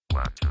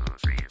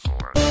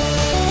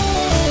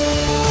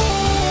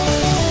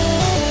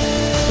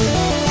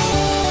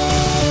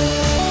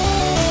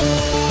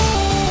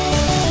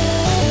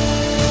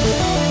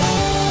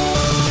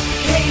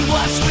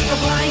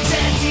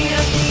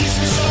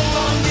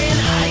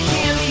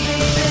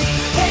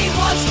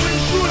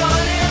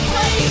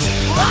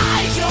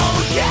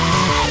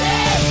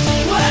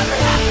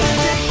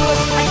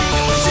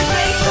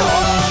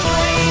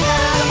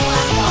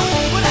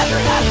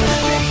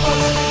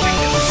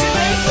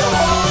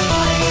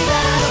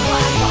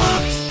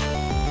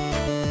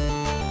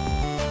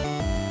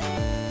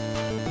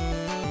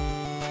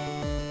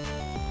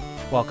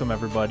Welcome,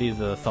 everybody, to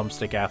the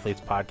Thumbstick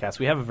Athletes podcast.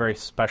 We have a very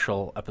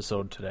special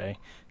episode today.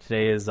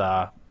 Today is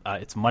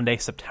it's Monday,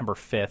 September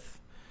 5th,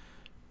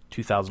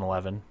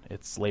 2011.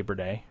 It's Labor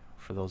Day,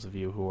 for those of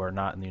you who are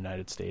not in the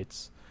United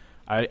States.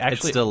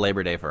 It's still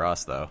Labor Day for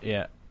us, though.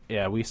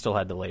 Yeah, we still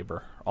had to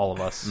labor, all of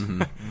us.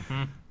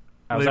 Mm-hmm.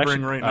 I was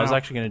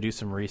actually going to do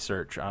some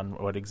research on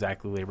what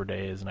exactly Labor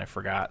Day is, and I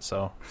forgot,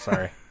 so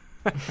sorry.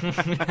 I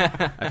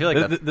feel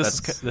like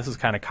this is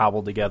kind of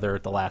cobbled together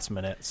at the last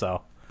minute,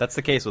 so... That's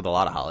the case with a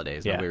lot of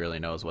holidays. Yeah. Nobody really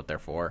knows what they're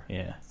for.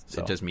 Yeah.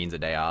 So. It just means a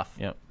day off.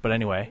 Yeah. But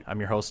anyway, I'm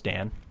your host,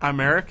 Dan. I'm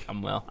Eric.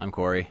 I'm Will. I'm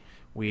Corey.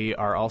 We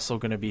are also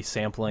going to be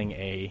sampling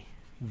a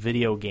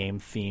video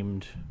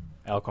game-themed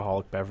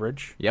alcoholic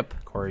beverage. Yep.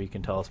 Corey, you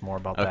can tell us more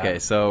about that. Okay,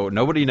 so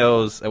nobody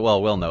knows.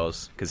 Well, Will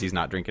knows because he's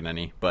not drinking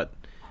any. But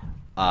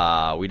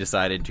we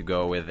decided to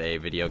go with a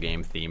video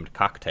game-themed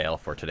cocktail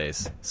for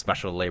today's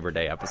special Labor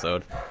Day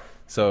episode.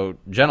 So,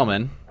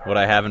 gentlemen, what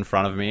I have in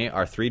front of me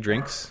are three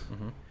drinks.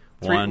 Mm-hmm.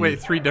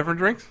 Three different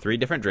drinks? Three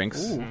different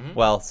drinks. Ooh. Mm-hmm.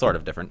 Well, sort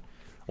of different.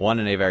 One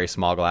in a very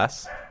small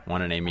glass,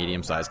 one in a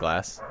medium-sized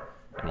glass,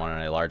 and one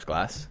in a large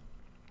glass.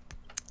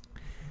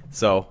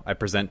 So, I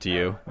present to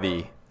you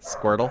the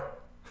Squirtle,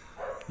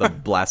 the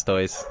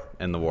Blastoise,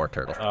 and the War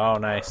Turtle. Oh,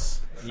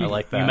 nice. I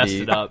like that. You messed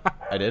it up.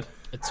 I did?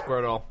 It's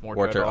Squirtle,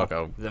 War Turtle.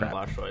 Okay, then crap.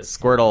 Blastoise.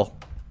 Squirtle,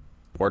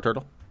 War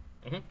Turtle,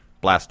 Mm-hmm.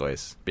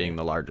 Blastoise being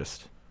the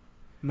largest.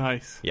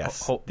 Nice.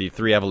 Yes, the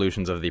three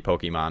evolutions of the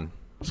Pokemon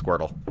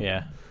Squirtle.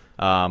 Yeah.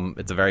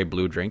 It's a very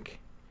blue drink.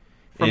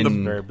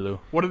 Very blue.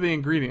 What are the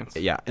ingredients?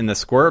 Yeah, and the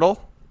Squirtle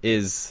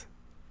is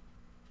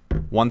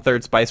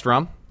 1/3 spiced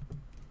rum,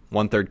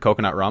 1/3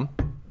 coconut rum,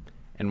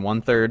 and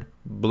 1/3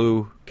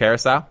 blue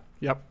curacao.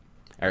 Yep.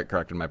 Eric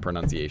corrected my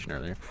pronunciation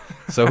earlier.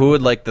 So who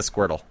would like the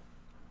Squirtle?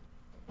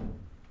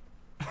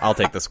 I'll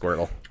take the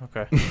Squirtle.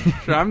 Okay.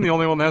 Sure, I'm the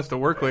only one that has to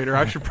work later.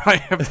 I should probably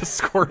have the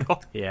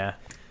Squirtle. Yeah.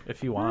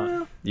 If you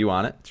want. You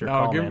want it? It's your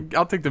call, man.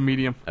 I'll take the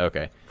medium.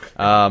 Okay.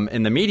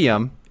 And the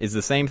medium is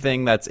the same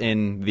thing that's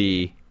in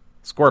the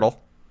Squirtle,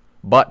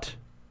 but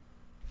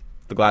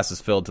the glass is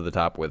filled to the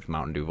top with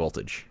Mountain Dew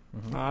Voltage.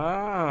 Mm-hmm.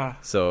 Ah.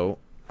 So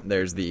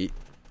there's the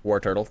War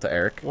Turtle to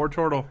Eric. War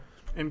Turtle.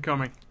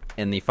 Incoming.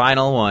 And the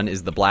final one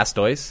is the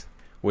Blastoise,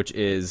 which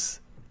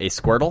is a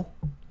Squirtle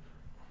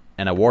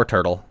and a War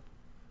Turtle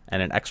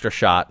and an extra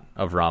shot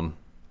of rum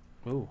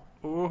Ooh.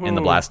 in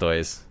the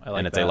Blastoise. I like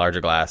and it's that. a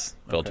larger glass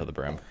filled to the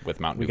brim with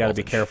Mountain Dew We got to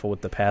be Voltage. careful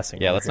with the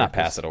passing. Yeah, over let's here, not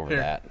pass 'cause it over Here,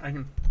 that.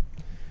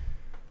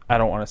 I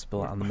don't want to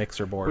spill it on the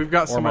mixer board. We've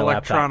got or some my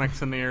laptop.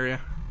 electronics in the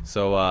area.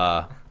 So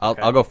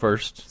I'll go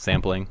first,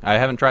 sampling. I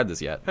haven't tried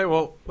this yet. Hey,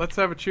 well, let's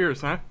have a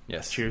cheers, huh?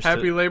 Yes. Cheers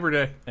Happy to Labor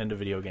Day. end of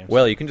video games.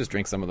 Well, you can just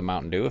drink some of the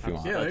Mountain Dew if you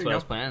want. Yeah, there That's you what I go.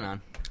 was planning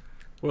on.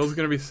 Will's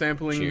going to be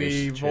sampling the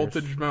Cheers.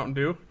 Voltage Mountain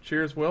Dew.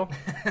 Cheers, Will.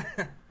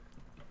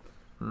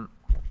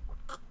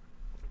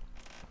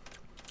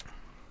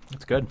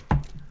 It's good.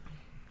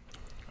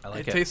 I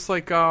like It it. tastes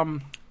like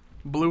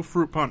blue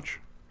fruit punch,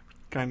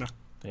 kind of.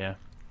 Yeah.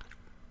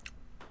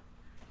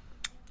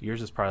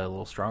 Yours is probably a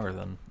little stronger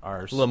than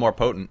ours. A little more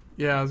potent.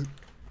 Yeah,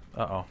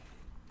 Uh-oh.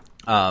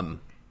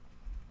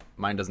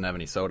 Mine doesn't have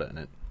any soda in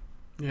it.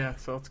 yeah.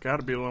 So it's got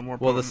to be a little more.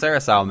 Well, the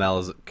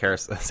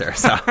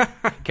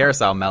potent.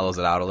 Carousel mellows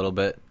it out a little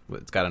bit.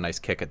 It's got a nice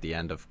kick at the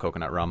end of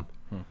coconut rum.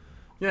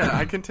 Yeah,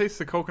 I can taste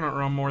the coconut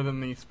rum more than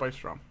the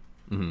spiced rum.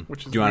 Mm-hmm.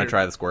 Which is Do you want to weird.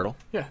 try the Squirtle?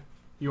 Yeah.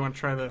 You want to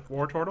try the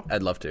War Turtle?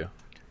 I'd love to.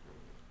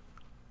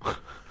 Can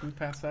you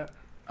pass that?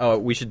 Oh,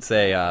 we should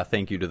say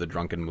thank you to the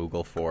Drunken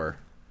Moogle for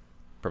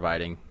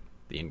providing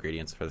the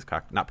ingredients for this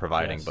cocktail. Not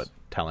providing, Yes. but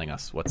telling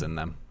us what's in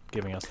them.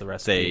 Giving us the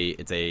recipe.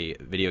 It's a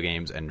video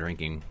games and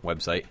drinking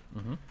website.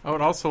 I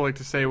would also like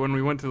to say when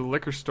we went to the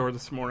liquor store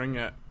this morning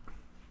at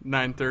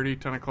 9:30,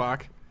 10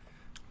 o'clock,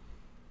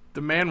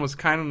 the man was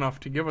kind enough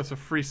to give us a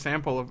free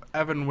sample of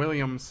Evan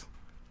Williams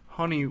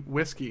honey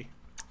whiskey,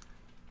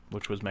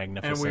 Which was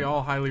magnificent. and we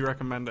all highly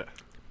recommend it.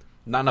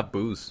 Not enough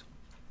booze.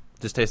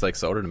 Just tastes like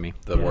soda to me.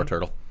 The War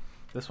Turtle.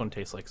 This one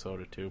tastes like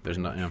soda, too. There's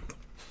no.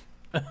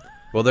 Yeah.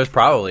 Well, there's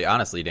probably,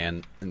 honestly,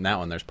 Dan, in that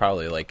one, there's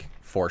probably like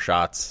 4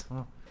 shots.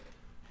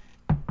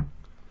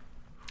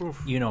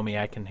 Oof. You know me,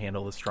 I can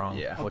handle the strong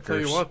Yeah. I'll liquors. tell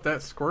you what, that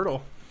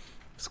Squirtle.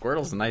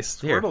 Squirtle's nice.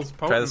 Here, Squirtle's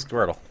try the potent.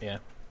 Squirtle. Yeah.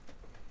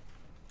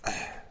 All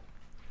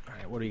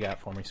right, what do you got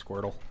for me,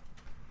 Squirtle?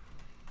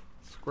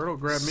 Squirtle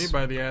grabbed me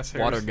by the ass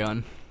hairs. Water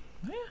gun.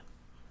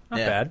 Not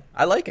Yeah. bad.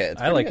 I like it.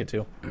 It's I like it,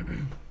 too.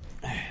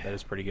 That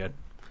is pretty good.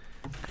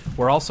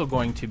 We're also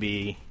going to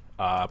be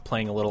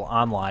playing a little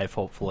on live,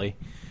 hopefully.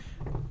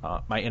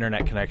 My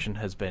internet connection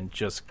has been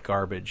just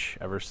garbage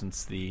ever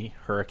since the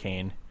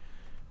hurricane,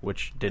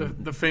 which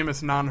didn't... The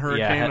famous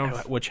non-hurricane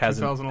of which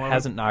 2011.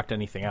 hasn't knocked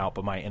anything out,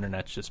 but my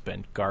internet's just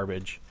been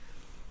garbage.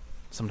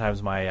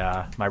 Sometimes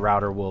my my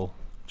router will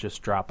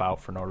just drop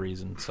out for no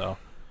reason. So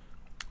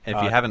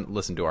If you haven't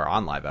listened to our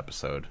OnLive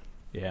episode,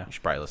 yeah, you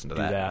should probably listen to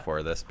Do that that.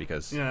 before this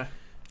because Yeah.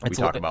 we It's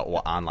talk a- about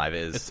what OnLive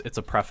is. it's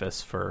a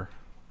preface for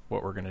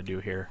what we're gonna do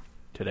here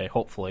today.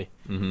 Hopefully,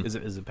 is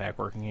it back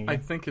working again? I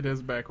think it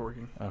is back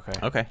working. Okay.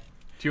 Okay.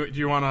 Do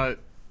you want to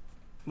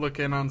look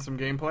in on some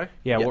gameplay?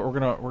 Yeah, Yep.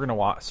 we're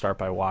gonna start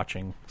by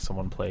watching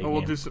someone play. A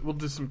Oh, game. we'll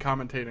do some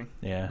commentating.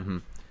 Yeah,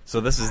 So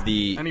this is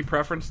the. Any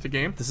preference to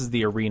game? this is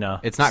the arena.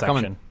 It's not section.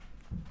 coming.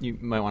 You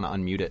might want to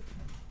unmute it.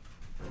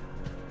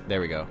 There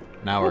we go.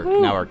 Now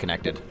we're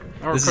connected.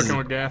 Oh, we're This cooking is,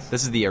 with gas.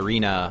 This is the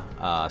arena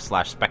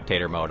 /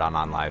 spectator mode on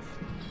OnLive.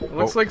 It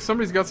looks like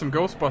somebody's got some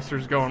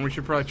Ghostbusters going. We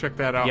should probably check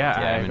that out. Yeah,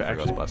 Yeah, I'm I've in for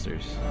actually-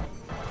 Ghostbusters.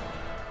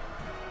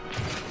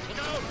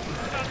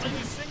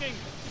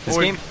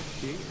 Boy,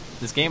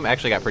 This game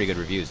actually got pretty good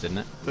reviews, didn't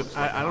it?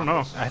 I don't know.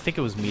 I think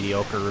it was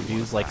mediocre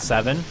reviews, like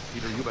 7,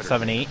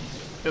 8.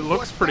 It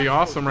looks pretty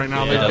awesome right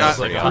now. Yeah, it They've does got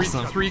look pretty three,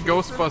 awesome. three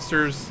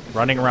Ghostbusters.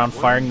 Running around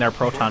firing their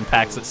proton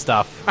packs at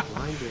stuff. I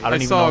don't I even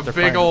know saw a what they're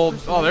big firing. old.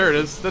 Oh, there it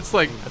is. That's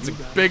a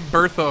big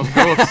Bertha of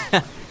ghosts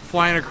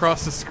flying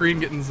across the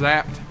screen, getting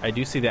zapped. I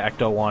do see the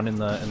Ecto one in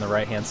the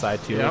right hand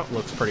side too. Yep. It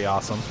looks pretty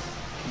awesome.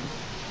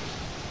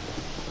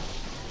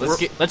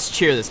 Let's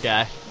cheer this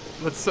guy.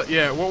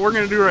 What we're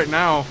gonna do right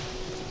now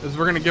is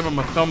we're gonna give him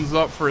a thumbs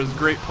up for his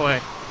great play.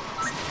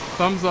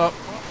 Thumbs up,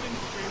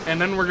 and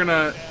then we're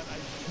gonna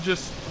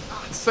just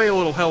say a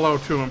little hello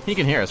to him. He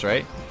can hear us,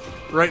 right?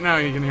 Right now,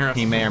 you can hear us.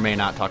 He may or may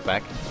not talk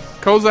back.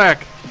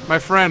 Kozak, my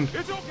friend,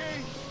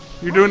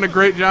 you're doing a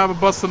great job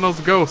of busting those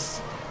ghosts.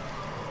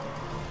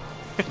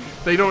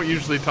 They don't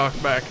usually talk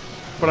back,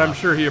 but I'm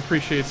sure he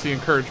appreciates the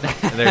encouragement.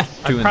 They're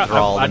too Pro-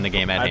 enthralled I'd- in the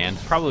game at I'd hand.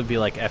 probably be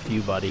like, F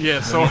you, buddy.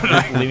 Yeah, so would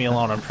I. Leave me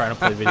alone. I'm trying to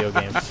play video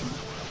games.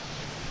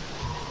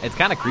 It's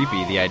kind of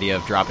creepy, the idea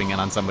of dropping in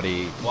on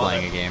somebody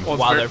playing a game. Well, it's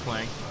While very- they're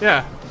playing.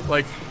 Yeah,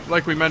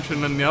 like we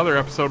mentioned in the other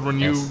episode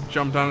when you Yes.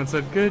 jumped on and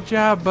said, "Good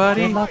job,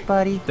 buddy."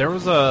 There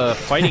was a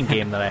fighting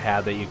game that I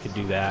had that you could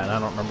do that, and I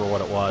don't remember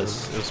what it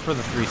was. It was for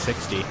the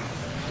 360.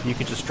 You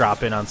could just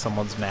drop in on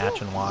someone's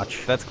match and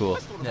watch. That's cool.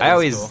 Yeah,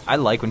 that's cool. I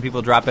like when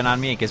people drop in on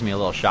me. It gives me a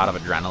little shot of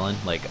adrenaline.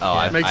 Like, oh,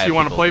 I Makes I you have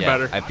wanna people- play yeah,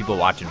 better. I have people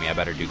watching me. I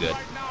better do good.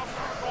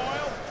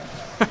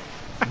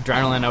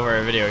 Adrenaline over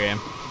a video game.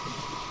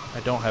 I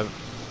don't have.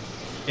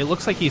 It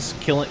looks like he's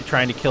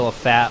trying to kill a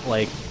fat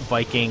like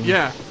Viking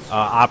Yeah,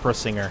 opera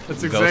singer.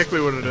 that's Ghost- exactly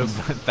what it is,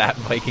 That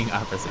Viking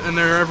opposite. and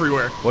they're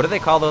everywhere. What do they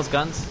call those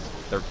guns?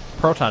 They're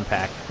Proton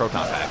pack.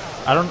 proton pack.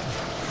 I don't.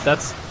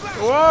 That's.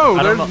 Whoa,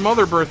 I don't there's know.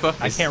 Mother Bertha.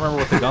 I can't remember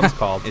what the gun's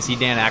called. Is he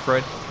Dan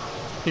Aykroyd?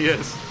 He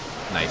is.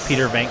 Nice.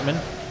 Peter Venkman.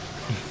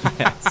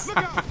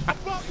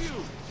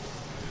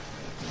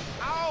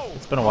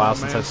 It's been a while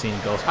since man. I've seen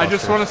Ghostbusters. I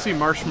just want to see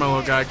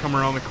Marshmallow Guy come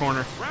around the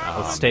corner.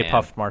 Let's Stay man.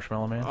 Puft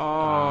Marshmallow Man.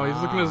 Oh,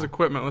 he's looking at his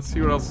equipment. Let's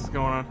see what else is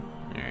going on.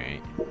 All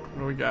right. What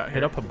do we got here?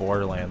 Hit up a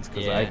Borderlands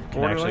because Yeah. I can actually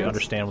Borderlands?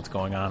 understand what's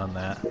going on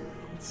that.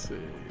 Let's see.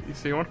 You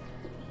see one?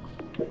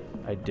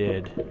 I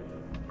did.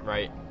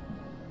 Right.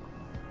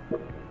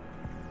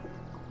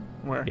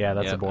 Where? Yeah,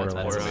 that's Yep, a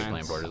Borderlands. That's a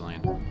big Borderlands.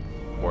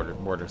 playing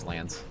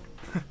Borderlands.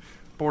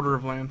 Border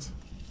of Lands.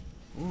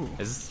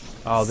 Is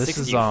Oh, this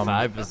is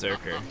 65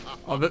 Berserker.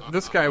 Oh,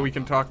 this guy we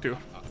can talk to.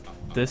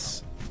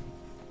 this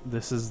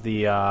is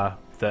the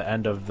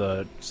end of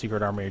the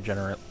Secret Army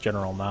of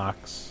General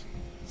Knox.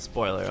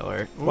 Spoiler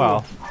alert.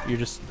 Well, you're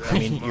just. I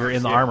mean, you're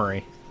in the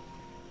armory.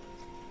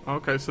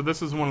 Okay, so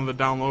this is one of the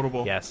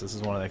downloadable. Yes, this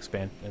is one of the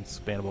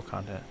expandable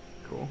content.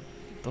 Cool.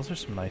 Those are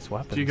some nice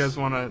weapons. Do you guys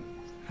want to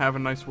have a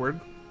nice word?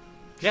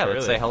 yeah.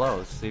 Let's Surely. say hello.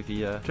 Let's see if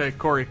he. Okay,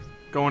 Corey,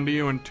 going to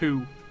you in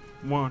 2,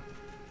 1.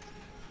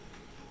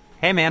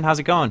 Hey man, how's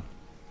it going?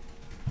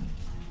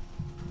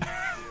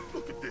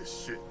 Look at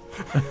this shit.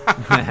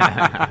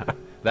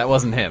 That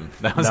wasn't him.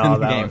 That was No,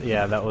 in the game.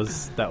 yeah, that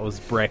was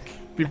Brick.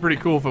 Be pretty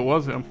cool if it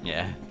was him.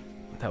 Yeah.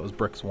 That was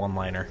Brick's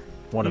one-liner.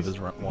 One of his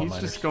He's one-liners.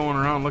 just going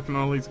around looking at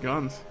all these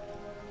guns.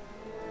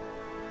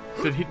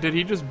 Did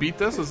he just beat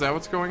this? Is that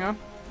what's going on?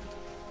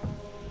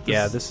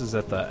 Yeah, this is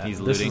at the. He's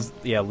this looting? Is,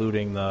 yeah,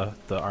 looting the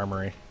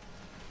armory.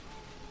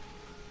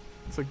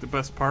 It's like the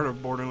best part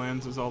of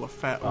Borderlands is all the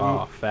fat loot.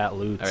 Oh, fat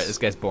loots. All right, this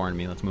guy's boring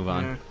me. Let's move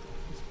on. Yeah,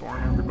 it's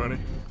boring everybody.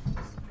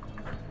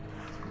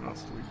 What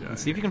else do we got?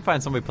 See if you can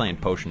find somebody playing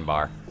Potion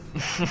Bar.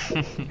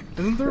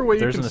 Isn't there a way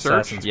There's you an can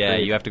search? Assassin's Yeah,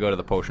 Creed. you have to go to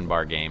the Potion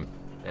Bar game.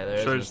 Yeah, there's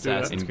Should I an just do that?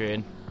 Assassin's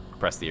Creed.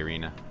 Press the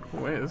arena.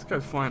 Wait, this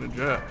guy's flying a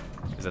jet.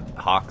 Is it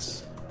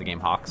Hawks? The game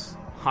Hawks?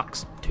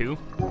 Hawks 2.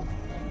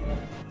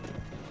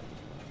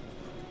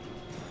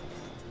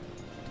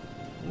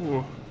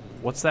 Ooh,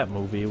 What's that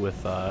movie with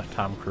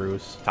Tom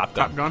Cruise? Top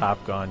Gun. Top Gun.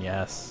 Top Gun.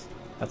 Yes,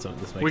 that's what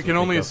this makes. We me can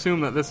only think of.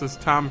 assume that this is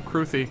Tom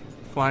Cruise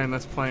flying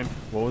this plane.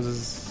 What was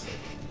his?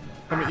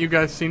 Haven't you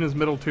guys seen his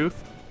middle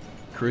tooth?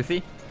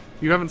 Kruthy?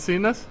 You haven't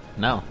seen this?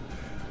 No.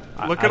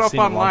 Look I've it up seen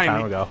it online. A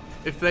long time ago.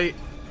 If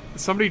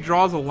somebody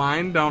draws a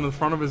line down the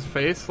front of his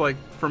face, like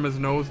from his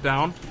nose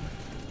down,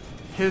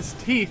 his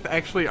teeth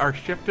actually are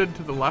shifted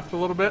to the left a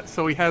little bit,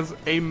 so he has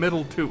a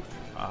middle tooth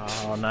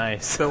Oh,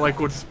 nice. that like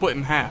would split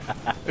in half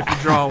if you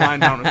draw a line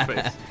down his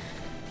face.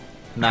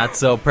 Not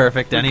so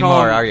perfect call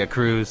anymore, him are you,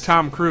 Cruz?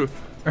 Tom Cruise.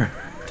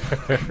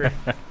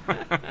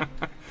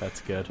 That's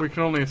good. We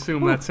can only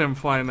assume that's him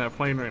flying that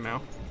plane right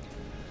now.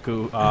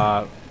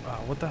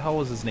 What the hell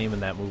was his name in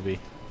that movie?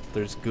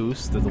 There's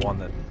Goose, the one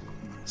that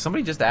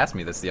Somebody just asked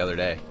me this the other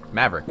day.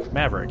 Maverick.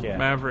 Yeah.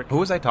 Maverick. Who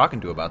was I talking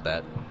to about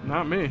that?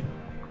 Not me.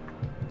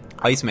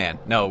 Iceman.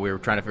 No, we were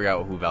trying to figure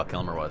out who Val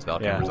Kilmer was.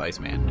 Val Yeah. Kilmer's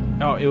Iceman.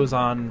 No, it was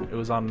on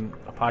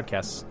a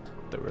podcast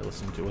that we were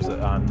listening to. Was it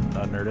on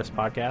a Nerdist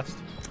podcast?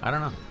 I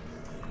don't know.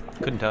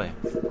 Couldn't tell you.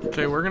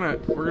 Okay, we're gonna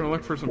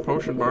look for some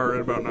potion bar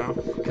right about now.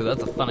 Because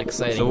that's a fun,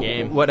 exciting So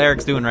game. what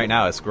Eric's doing right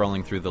now is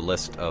scrolling through the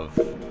list of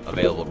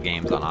available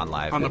games on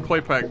OnLive On the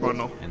play pack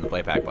bundle. in the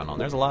Play Pack bundle.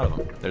 And there's a lot of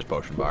them. There's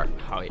Potion Bar.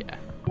 Oh, yeah.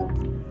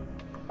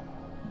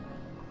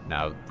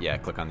 Now, yeah,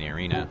 click on the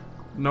arena.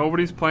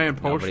 Nobody's playing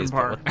potion Nobody's-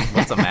 bar.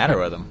 What's the matter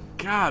with them?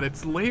 God,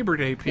 it's Labor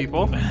Day,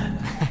 people.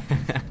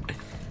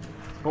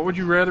 What would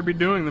you rather be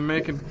doing than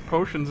making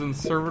potions and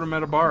serving them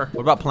at a bar?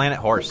 What about Planet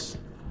Horse?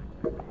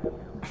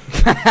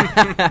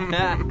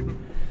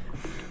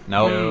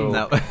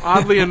 No.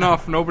 Oddly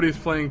enough, nobody's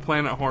playing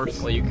Planet Horse.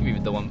 Well, you could be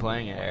the one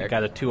playing it, Eric.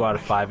 Got a 2 out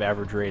of 5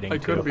 average rating. I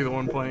could too. be the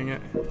one playing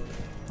it.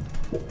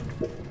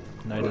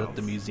 Night at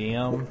the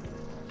Museum.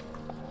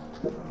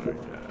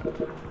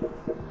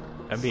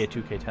 NBA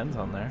 2K10's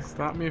on there.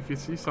 Stop me if you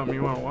see something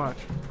you want to watch.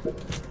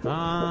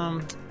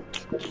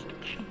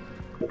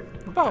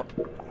 What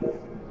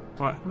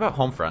What? about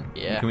Homefront?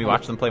 Yeah. Can we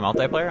watch them play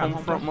multiplayer on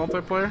Homefront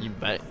multiplayer? You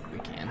bet we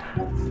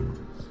can.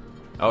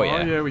 Oh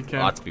yeah. yeah, we can.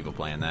 Lots of people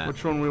playing that.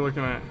 Which one are we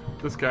looking at?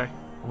 This guy.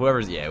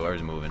 Whoever's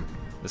moving.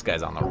 This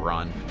guy's on the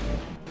run.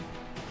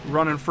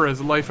 Running for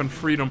his life and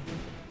freedom.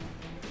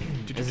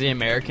 Is he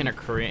American or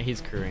Korean?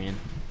 He's Korean.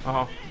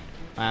 Oh,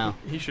 Wow.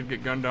 he should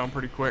get gunned down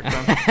pretty quick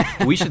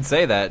then. We should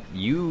say that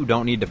you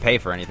don't need to pay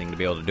for anything to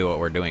be able to do what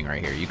we're doing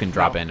right here. You can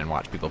drop No. in and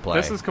watch people play.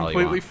 This is all you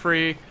completely want.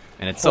 free.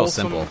 And it's so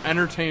wholesome simple.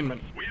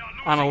 entertainment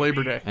on a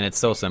Labor Day. And it's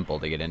so simple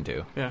to get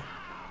into. Yeah.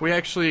 We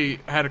actually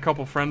had a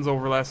couple friends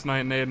over last night,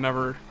 and they had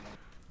never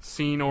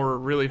seen or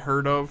really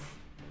heard of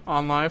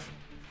OnLive.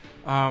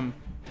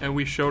 And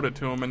we showed it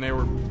to them, and they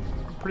were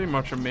pretty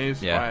much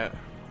amazed Yeah. by it.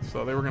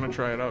 So they were going to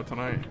try it out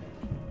tonight.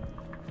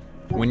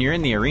 When you're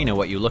in the arena,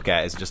 what you look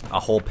at is just a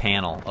whole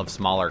panel of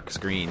smaller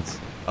screens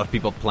of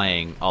people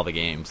playing all the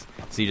games.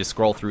 So you just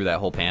scroll through that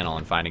whole panel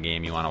and find a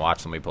game you want to watch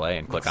somebody play,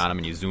 and click on them,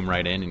 and you zoom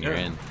right in, and you're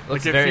Yeah. in. Like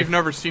Looks if very you've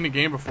never seen a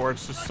game before,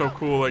 it's just so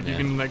cool. Like Yeah. you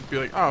can like be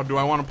like, oh, do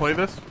I want to play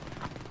this?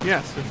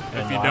 Yes.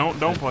 If you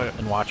don't play it.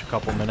 And watch a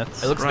couple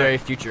minutes. It looks Right. very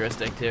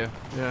futuristic, too.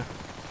 Yeah.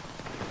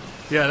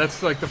 Yeah,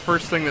 that's like the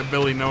first thing that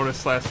Billy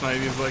noticed last night.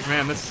 He was like,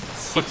 man,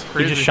 this looks He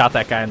crazy. just shot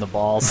that guy in the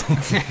balls.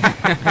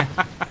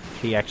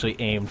 He actually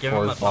aimed Give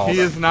for him his a- balls. He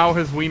is now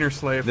his wiener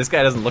slave. This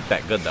guy doesn't look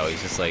that good, though.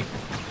 He's just like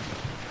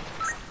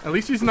At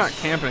least he's not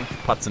camping.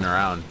 putzing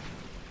around.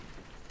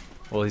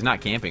 Well, he's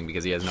not camping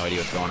because he has no idea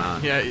what's going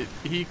on. Yeah,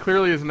 he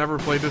clearly has never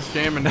played this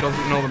game and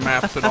doesn't know the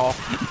maps at all.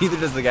 Neither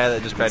does the guy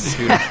that just tried to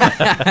shoot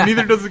him.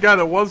 Neither does the guy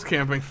that was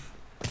camping.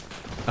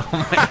 Oh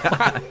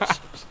my gosh.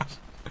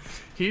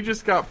 He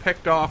just got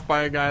picked off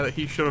by a guy that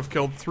he should have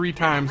killed 3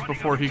 times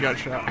before he got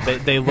shot.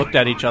 They looked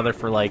at each other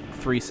for like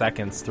 3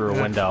 seconds through a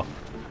Yeah. window.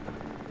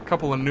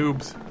 Couple of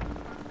noobs.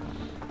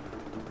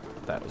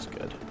 That was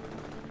good.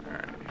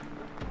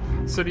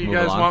 So do you Move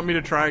guys along. want me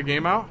to try a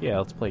game out? Yeah,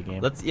 let's play a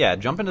game. Let's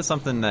jump into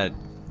something that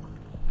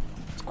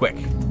it's quick.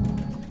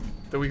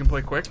 That we can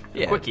play quick?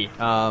 Yeah. Quickie.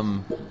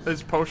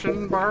 Is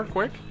Potion Bar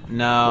quick?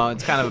 No,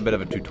 it's kind of a bit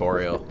of a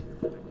tutorial.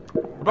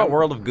 What about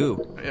World of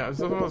Goo? Yeah, that's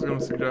what I was going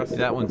to suggest.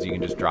 That one's you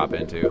can just drop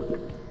into.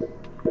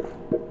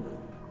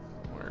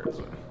 Where is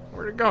it?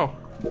 Where'd it go?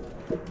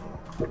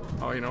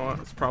 Oh, you know what?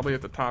 It's probably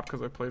at the top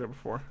because I played it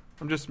before.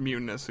 I'm just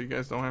muting it so you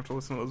guys don't have to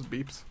listen to those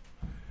beeps.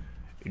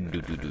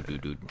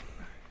 Dude.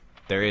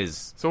 There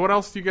is So what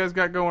else do you guys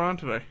got going on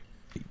today?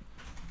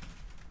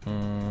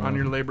 On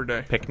your Labor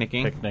Day?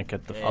 picnicking. Picnic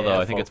at the Yeah, Although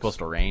I think folks. it's supposed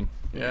to rain.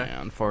 Yeah.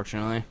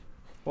 Unfortunately.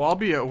 Well, I'll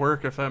be at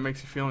work if that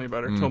makes you feel any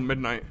better till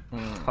midnight.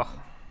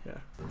 Yeah.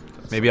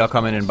 Maybe I'll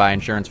come in and buy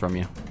insurance from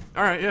you.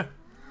 All right, yeah.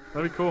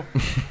 That'd be cool. All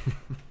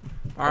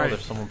Oh, right.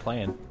 there's someone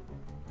playing.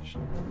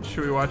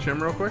 Should we watch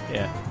him real quick?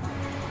 Yeah.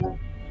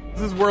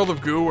 This is World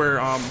of Goo, where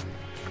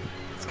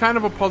it's kind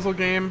of a puzzle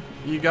game.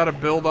 You got to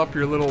build up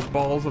your little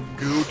balls of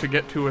goo to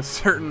get to a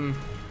certain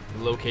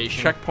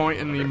Location. checkpoint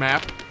in the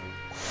map.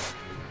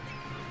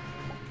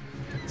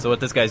 So what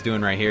this guy's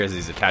doing right here is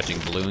he's attaching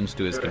balloons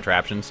to his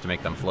contraptions to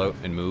make them float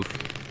and move.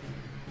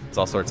 It's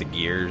all sorts of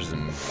gears,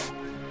 and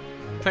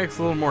Takes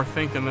a little more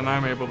thinking than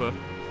I'm able to.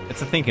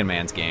 it's a thinking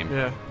man's game.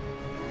 Yeah.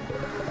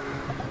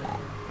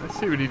 Let's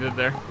see what he did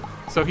there.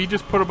 So he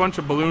just put a bunch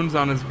of balloons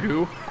on his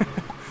goo,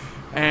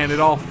 and it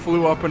all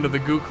flew up into the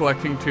goo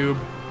collecting tube.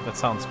 That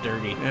sounds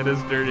dirty. It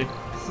is dirty.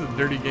 This is a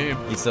dirty game.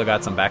 He's still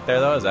got some back there,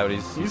 though? Is that what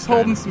he's... He's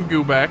holding some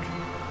goo back.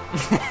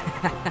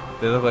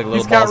 They look like little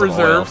He's got balls of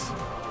oil. reserves.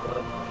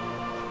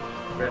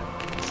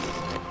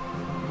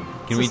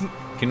 Can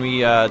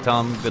we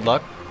tell him good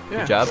luck? Yeah.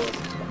 Good job.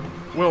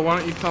 Will, why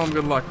don't you tell him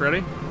good luck?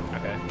 Ready?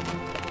 Okay.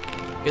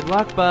 Good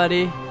luck,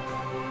 buddy.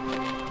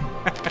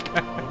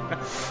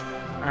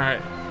 All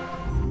right.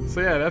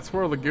 So yeah, that's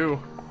World of Goo.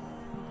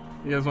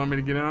 You guys want me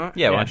to get in on it?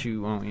 Yeah, Yeah. why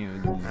don't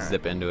you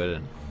zip into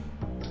it?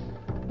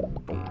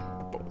 And...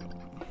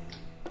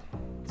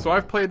 So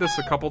I've played this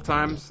a couple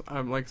times.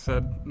 Like I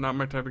said, not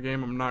my type of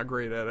game. I'm not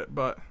great at it,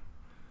 but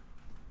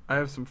I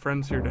have some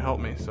friends here to help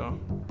me, so.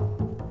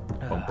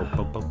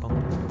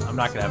 I'm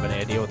not gonna have any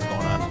idea what's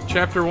going on.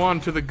 Chapter 1,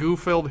 to the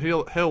goo-filled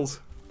hills.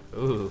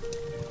 Ooh,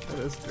 That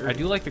is dirty. I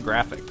do like the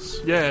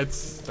graphics. Yeah,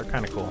 it's They're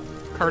kind of cool.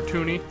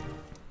 cartoony.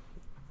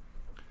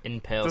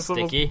 Impale This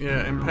sticky. level,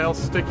 yeah, Impale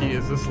Sticky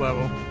is this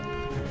level.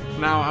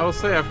 Now, I will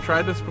say I've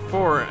tried this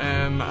before,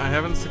 and I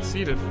haven't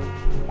succeeded.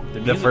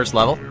 The first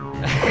level?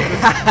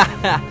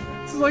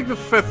 This is like the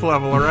 5th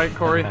level, alright,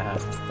 Corey?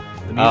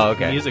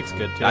 Okay. The music's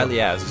good too.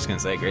 Yeah, I was just going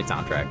to say, great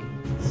soundtrack.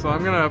 So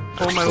I'm gonna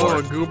pull my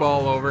little goo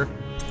ball over.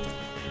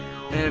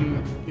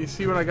 And you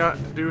see what I got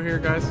to do here,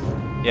 guys?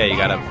 Yeah, you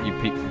gotta...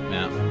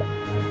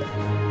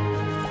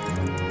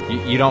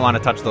 You don't want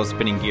to touch those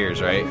spinning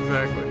gears, right?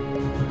 Exactly.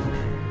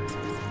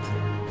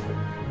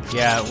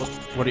 Yeah.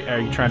 Are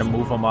you trying to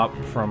move them up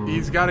from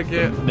He's got to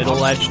get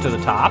middle edge to the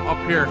top? up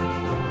here,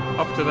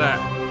 up to that.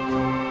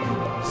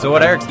 So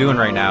what Eric's doing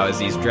right now is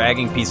he's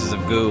dragging pieces of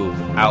goo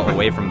out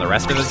away from the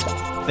rest of his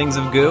things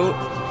of goo,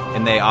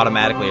 and they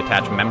automatically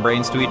attach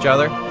membranes to each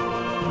other.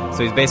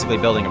 So he's basically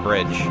building a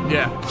bridge.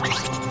 Yeah.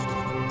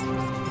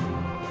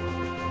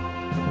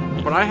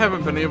 But I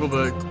haven't been able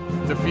to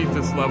defeat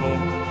this level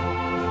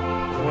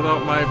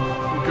without my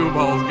goo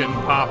balls getting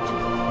popped.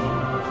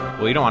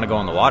 Well, you don't want to go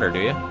in the water, do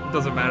you? It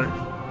doesn't matter.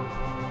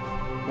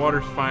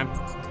 Water's fine.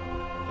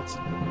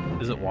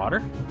 Is it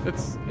water?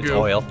 It's It's goo.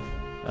 oil.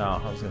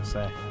 Oh, I was gonna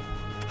say.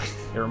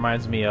 It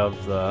reminds me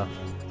of the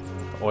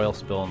oil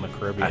spill in the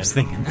Caribbean. I was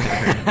thinking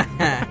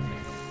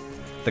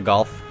the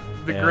Gulf.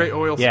 The Yeah. great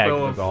oil Yeah, spill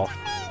the of Gulf.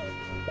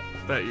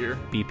 that year.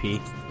 BP.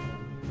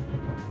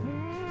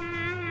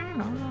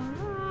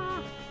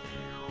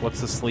 What's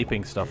the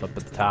sleeping stuff up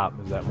at the top?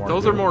 Is that more?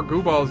 Those are more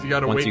goo balls you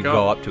gotta Once wake you up.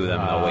 go up to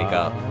them, they'll wake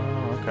up.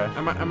 Okay.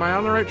 Am I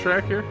on the right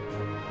track here?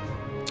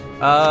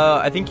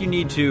 I think you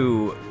need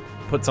to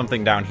put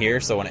something down here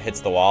so when it hits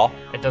the wall.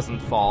 It doesn't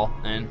fall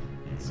in.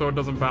 So it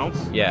doesn't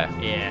bounce? Yeah.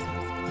 Yeah.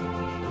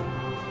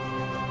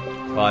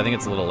 Well, I think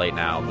it's a little late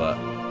now, but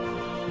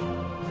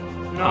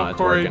No, it's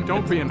Corey, working.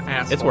 don't be an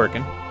asshole. it's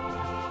working.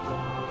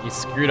 You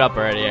screwed up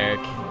already, Eric.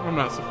 I'm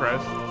not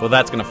surprised. Well,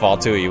 that's gonna fall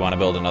too. You want to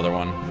build another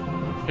one?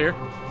 Here?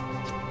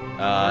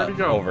 Where'd it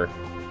go? Over.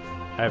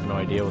 I have no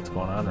idea what's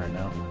going on right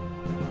now.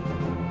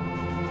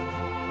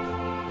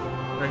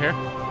 Right here?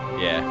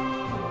 Yeah.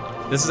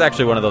 This is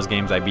actually one of those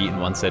games I beat in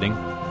one sitting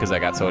because I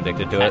got so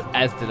addicted to it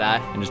As did I.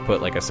 and just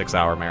put like a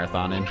 6-hour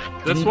marathon in.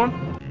 This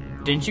one?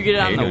 Didn't you get it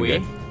Yeah, on you're the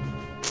doing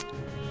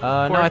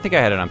Wii? No, I think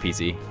I had it on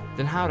PC.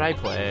 Then how did I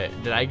play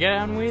it? Did I get it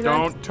on Wii then?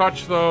 Don't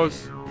touch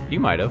those. You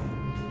might have.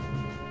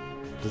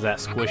 Does that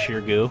squish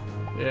your goo?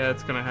 Yeah,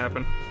 it's gonna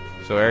happen.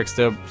 So Eric's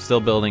still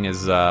building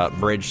his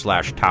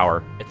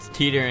bridge/tower. It's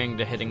teetering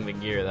to hitting the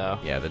gear though.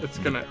 Yeah, It's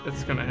gonna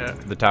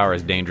hit. the tower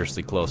is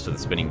dangerously close to the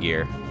spinning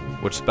gear,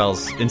 which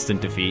spells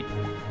instant defeat.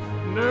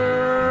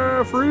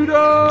 No,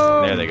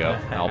 freedom! There they go.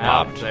 All Oh,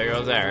 popped. there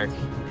goes Eric.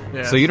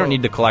 Yeah, So you don't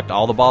need to collect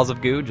all the balls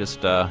of goo,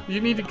 just You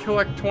need to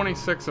collect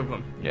 26 of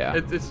them. Yeah.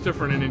 It's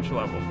different in each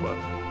level, but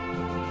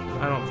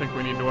I don't think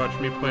we need to watch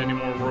me play any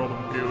more World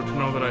of Goo to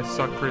know that I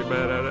suck pretty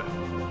bad at it.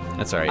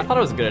 that's all right. I thought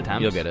it was a good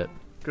attempt. You'll get it.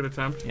 Good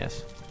attempt.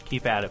 Yes.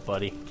 Keep at it,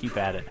 buddy. Keep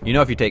at it. You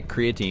know, if you take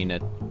creatine,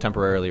 it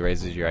temporarily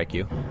raises your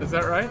IQ. Is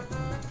that right?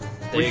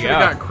 There We you should go.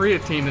 have got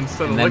creatine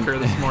instead of And then liquor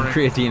this morning.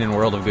 creatine and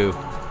World of Goo.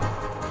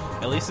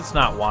 At least it's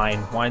not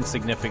wine. Wine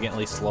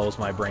significantly slows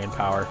my brain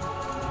power.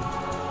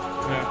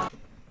 Yeah.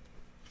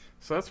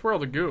 So that's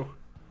World of Goo.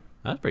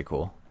 That's pretty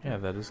cool. Yeah,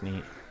 that is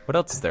neat. What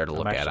else is there to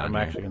look at on I'm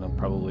here? actually gonna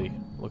probably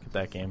look at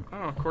that game.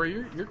 Oh,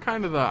 Corey, you're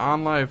kind of the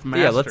OnLive master.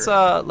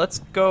 Yeah, let's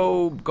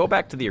go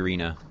back to the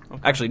arena.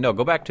 Okay. Actually, no,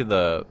 go back to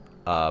the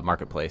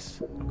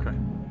marketplace. Okay.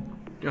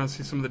 You want to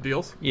see some of the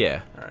deals?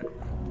 Yeah. All right.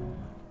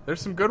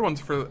 There's some good ones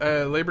for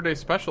Labor Day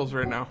specials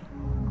right now.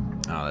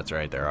 Oh, that's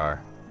right, there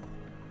are.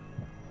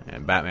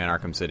 And Batman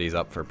Arkham City's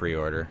up for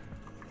pre-order.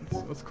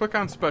 Let's click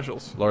on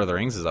specials. Lord of the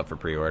Rings is up for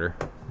pre-order.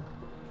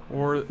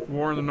 War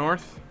in the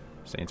North.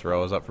 Saints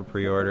Row is up for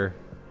pre-order.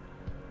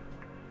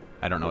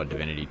 I don't know what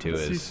Divinity 2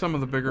 Let's see is. some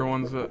of the bigger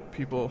ones that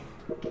people.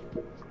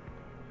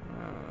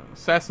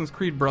 Assassin's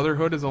Creed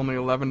Brotherhood is only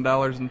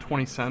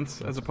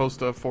 $11.20 as opposed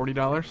to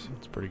 $40.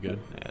 It's pretty good.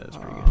 Yeah, that's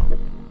pretty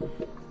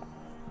good.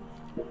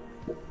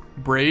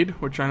 Braid,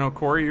 which I know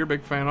Corey, you're a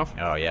big fan of.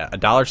 Oh yeah,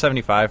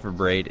 $1.75 for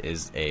Braid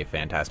is a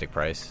fantastic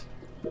price.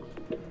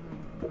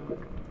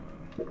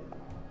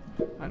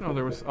 I know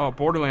there was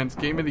Borderlands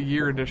Game of the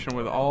Year edition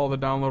with all the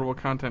downloadable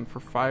content for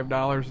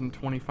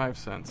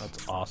 $5.25.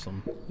 That's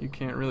awesome. You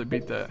can't really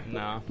beat that.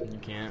 No, you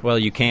can't. Well,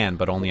 you can,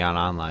 but only on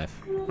OnLive.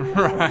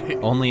 Right.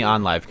 Only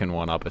OnLive can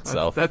one up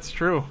itself. That's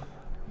true.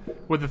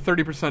 With a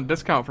 30%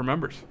 discount for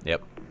members.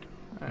 Yep.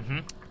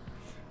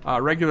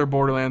 Regular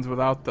Borderlands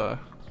without the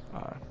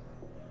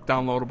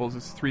downloadables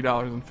is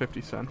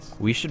 $3.50.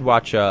 We should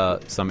watch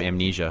some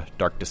Amnesia: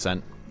 Dark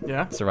Descent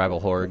Yeah? survival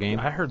horror game.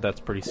 I heard that's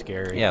pretty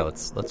scary. Yeah,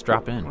 let's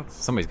drop in. Let's-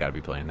 Somebody's got to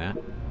be playing that.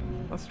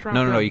 Let's try.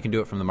 No, you can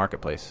do it from the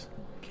marketplace.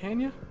 Can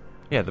you?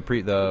 Yeah,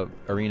 the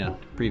arena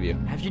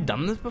preview. Have you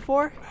done this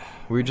before?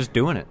 We were just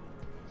doing it.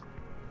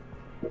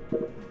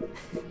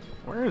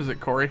 Where is it,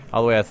 Corey?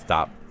 All the way at the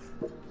top.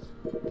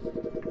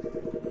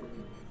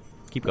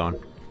 Keep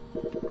going.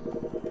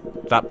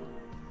 Stop.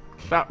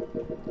 Stop.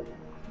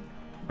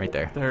 Right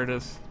there. There it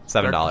is.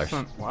 $7.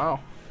 30%. Wow.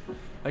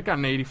 That got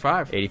an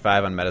 85.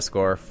 85 on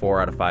Metascore.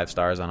 4 out of 5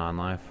 stars on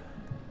OnLive.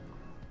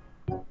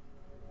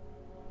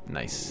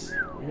 Nice.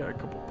 We got a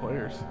couple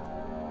players.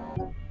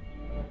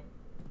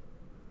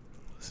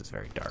 This is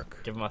very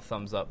dark. Give him a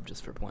thumbs up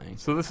just for playing.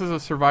 So this is a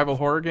survival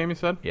horror game, you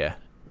said? Yeah.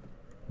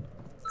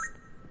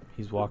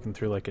 He's walking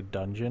through like a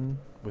dungeon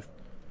with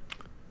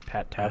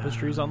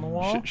tapestries on the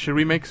wall. Should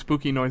we make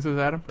spooky noises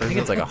at him? I think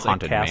it's like a It's like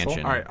haunted castle.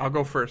 mansion. All right, I'll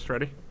go first.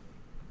 Ready?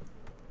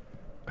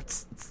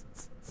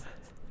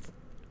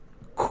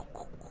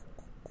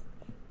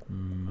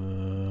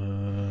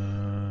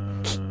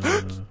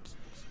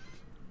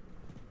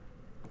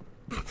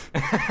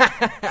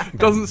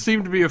 Doesn't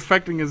seem to be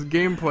affecting his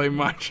gameplay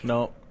much.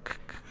 No,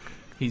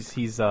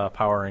 he's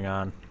powering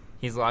on,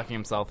 He's locking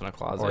himself in a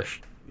closet.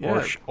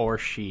 Yeah. or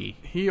she.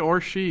 He or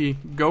she,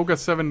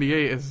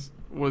 Goga78,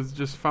 was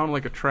just found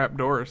like a trap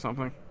door or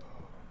something.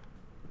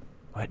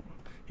 What?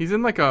 He's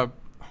in like a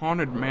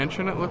haunted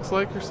mansion, it looks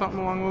like, or something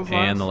along those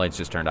lines. And the lights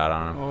just turned out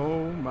on him.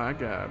 Oh my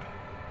god.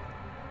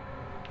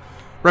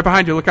 Right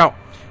behind you, look out.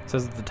 It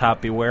says at the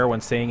top, beware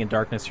when staying in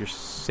darkness, your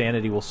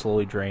sanity will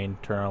slowly drain.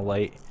 Turn on a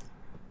light,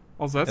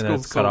 Also, that's and cool. then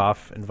it's cut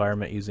off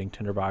environment using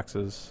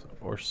tinderboxes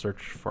or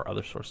search for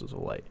other sources of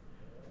light.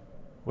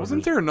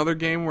 Wasn't there another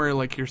game where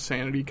like your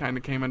sanity kind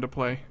of came into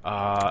play?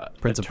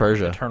 Prince of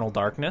Persia. Eternal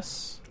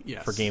Darkness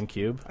Yes. for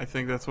GameCube. I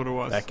think that's what it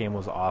was. That game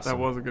was awesome. That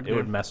was a good It game.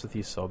 would mess with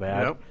you so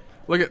bad. Yep.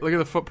 Look at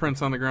the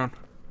footprints on the ground.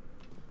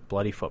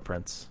 Bloody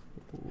footprints.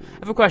 I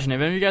have a question.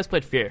 Have any of you guys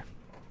played Fear?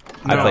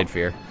 I No. played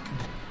Fear.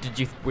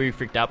 Were you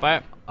freaked out by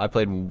it? I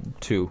played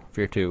 2.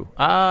 Fear 2.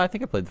 I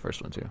think I played the first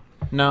one too.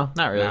 No,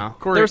 not really. No.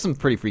 Corey- There were some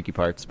pretty freaky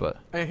parts, but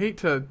I hate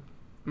to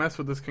mess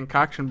with this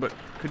concoction, but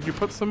could you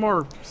put some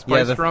more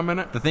spiced rum in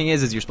it? the thing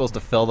is you're supposed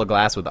to fill the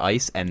glass with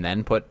ice and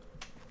then put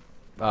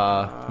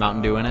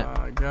Mountain Dew in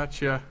it.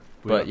 Gotcha.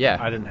 But yeah,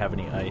 I didn't have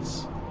any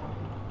ice.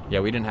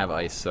 yeah, we didn't have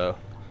ice, so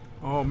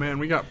Oh man,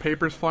 we got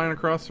papers flying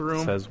across the It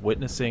room. says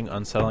witnessing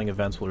unsettling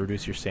events will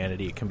reduce your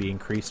sanity. It can be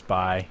increased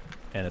by,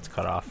 and it's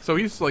cut off. So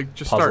he's like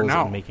just Puzzles starting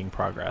out. and making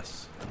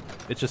progress.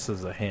 It just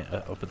says a hint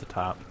up at the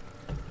top.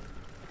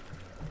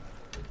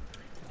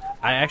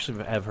 I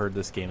actually have heard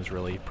this game is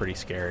really pretty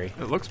scary.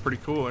 It looks pretty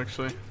cool,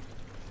 actually.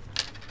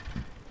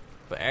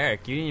 But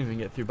Eric, you didn't even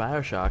get through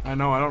Bioshock. I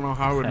know. I don't know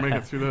how I would make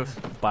it through this.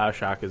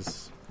 Bioshock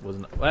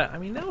wasn't. Well, I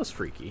mean, that was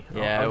freaky.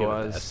 Yeah, it give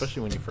was. that,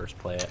 especially when you first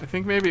play it. I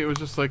think maybe it was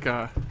just like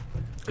a.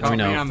 Let caught me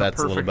know me if on the that's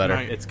a little perfect better.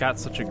 night. It's got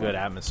such a good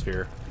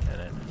atmosphere in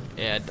it.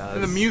 Yeah, it does.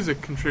 And the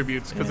music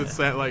contributes because Yeah. it's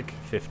that like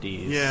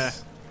 50s. Yeah.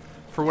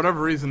 for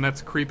whatever reason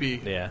that's creepy.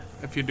 Yeah.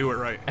 If you do it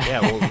right. Yeah.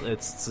 Well,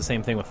 it's the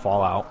same thing with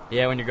Fallout.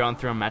 Yeah, when you're going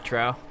through a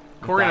metro.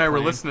 Corey and I were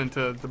Plane. listening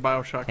to the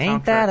Bioshock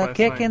ain't soundtrack that a last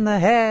kick night. in the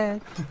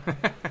head?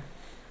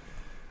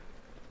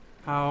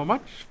 How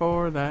much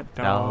for that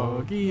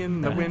doggy in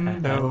the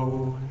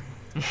window?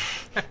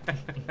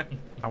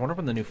 I wonder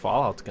when the new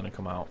Fallout's going to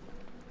come out.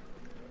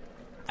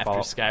 After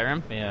Fallout.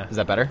 Skyrim. Yeah. Is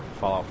that better?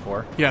 Fallout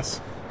 4.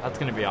 Yes. That's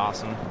gonna be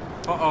awesome.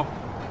 Uh-oh.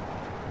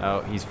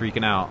 Oh, he's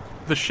freaking out.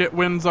 The shit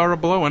winds are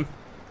a-blowing.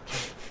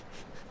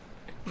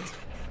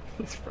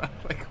 He's probably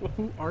like,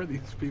 who are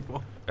these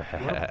people?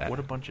 What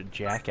a bunch of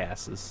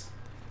jackasses.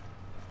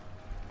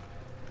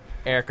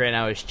 Eric right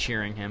now is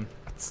cheering him.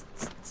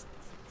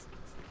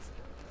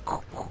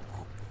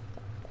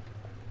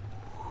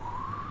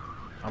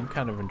 I'm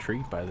kind of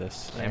intrigued by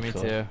this. Yeah, me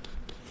actually. too.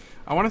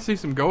 I want to see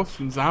some ghosts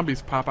and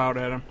zombies pop out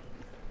at him.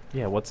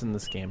 Yeah, what's in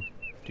this game?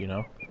 Do you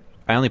know?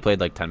 I only played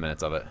like 10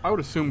 minutes of it. I would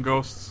assume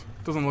ghosts.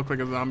 Doesn't look like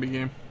a zombie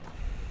game.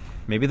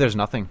 Maybe there's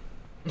nothing.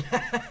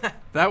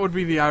 That would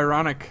be the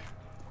ironic.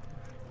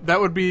 That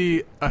would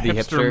be a The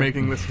hipster hipster?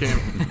 making this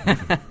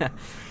game.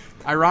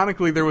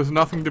 Ironically, there was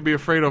nothing to be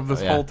afraid of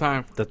this Oh, yeah. whole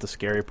time. That the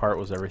scary part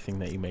was everything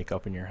that you make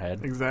up in your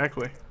head.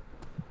 Exactly.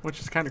 Which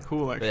is kind of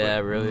cool, actually. Yeah,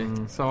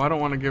 really. So I don't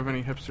want to give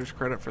any hipsters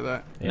credit for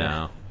that. Yeah.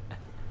 No.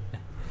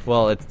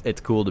 Well,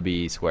 it's cool to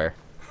be square.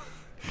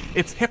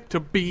 It's hip to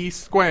be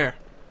square.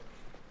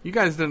 You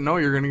guys didn't know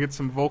you're going to get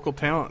some vocal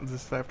talent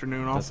this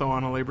afternoon, also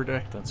on a Labor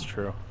Day. That's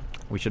true.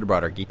 We should have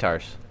brought our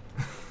guitars.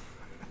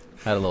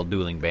 Had a little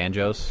dueling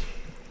banjos.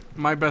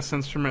 My best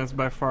instrument is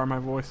by far my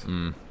voice.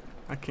 Mm.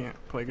 I can't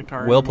play guitar.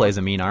 Will anymore. plays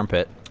a mean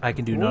armpit. I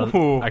can do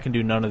Ooh. I can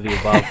do none of the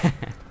above.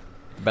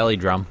 Belly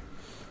drum.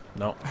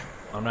 No,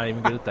 I'm not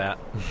even good at that.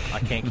 I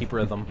can't keep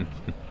rhythm.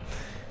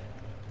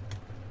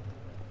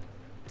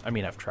 I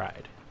mean, I've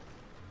tried.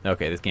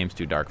 Okay, this game's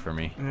too dark for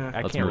me. Yeah.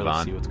 I Let's can't move really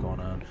on. see what's going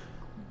on.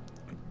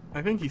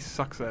 I think he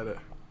sucks at it.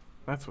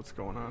 That's what's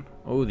going on.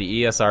 Oh,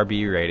 the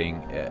ESRB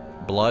rating.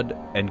 Blood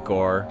and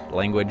gore,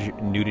 language,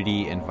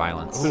 nudity, and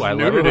violence. Ooh, There's I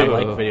love nudity.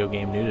 like video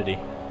game nudity.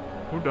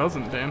 Who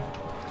doesn't, Dan?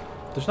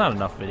 There's not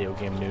enough video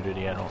game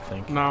nudity, I don't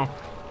think. No.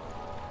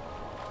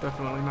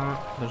 Definitely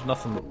not. There's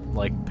nothing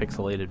like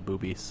pixelated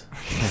boobies.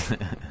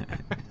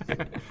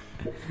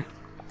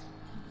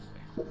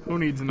 Who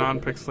needs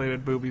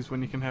non-pixelated boobies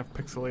when you can have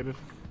pixelated?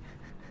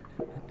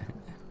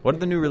 What are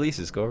the new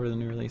releases? Go over the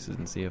new releases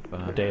and see if.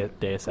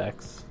 Deus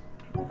Ex.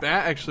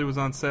 That actually was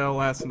on sale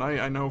last night.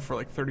 I know for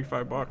like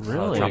 $35.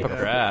 Really? Tropical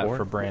Grab.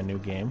 For a brand new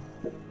game.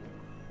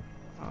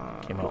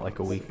 Came out like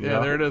a week ago. Yeah,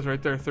 there it is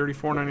right there.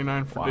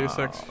 $34.99 for Wow, Deus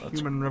Ex that's-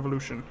 Human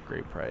Revolution.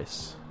 Great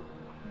price.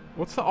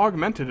 What's the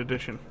augmented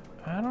edition?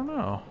 I don't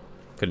know.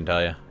 Couldn't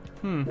tell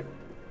you.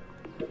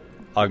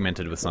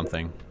 Augmented with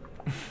something.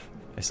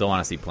 I still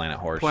want to see Planet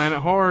Horse. Planet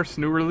Horse,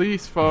 new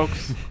release,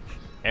 folks.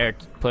 Eric,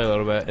 play a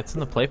little bit. It's in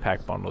the play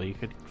pack bundle. You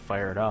could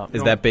fire it up.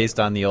 Is that based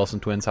on the Olsen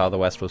twins? How the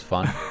West was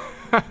fun?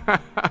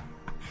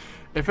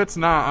 If it's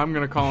not, I'm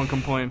gonna call and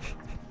complain.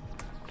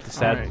 The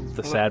sad, Alright,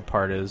 the well, sad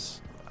part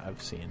is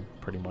I've seen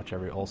pretty much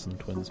every Olsen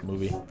twins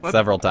movie.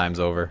 Several times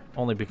over.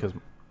 Only because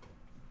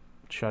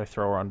should I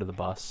throw her under the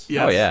bus?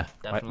 Yes. Oh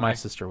yeah. My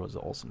sister was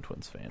an Olsen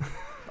twins fan.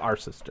 Our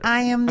sister.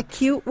 I am the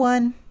cute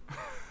one.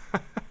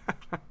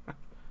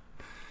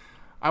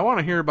 I want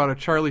to hear about a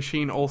Charlie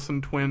Sheen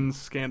Olsen twins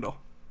scandal.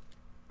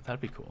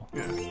 That'd be cool.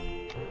 Yeah.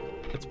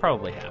 It's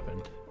probably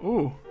happened.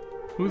 Ooh,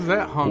 who's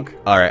that hunk?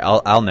 All right,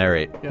 I'll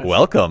narrate. Yes.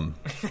 Welcome,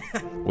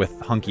 with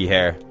hunky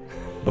hair.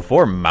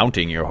 Before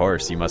mounting your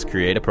horse, you must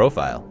create a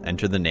profile.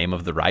 Enter the name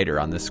of the rider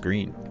on the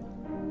screen.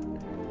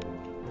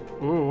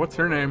 Ooh, what's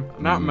her name?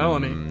 Not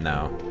Melanie.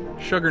 No.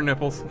 Sugar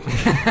Nipples.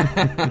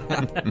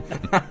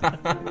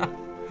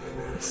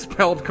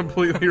 Spelled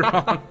completely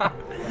wrong.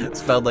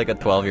 Spelled like a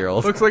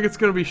 12-year-old. Looks like it's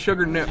gonna be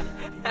Sugar Nip.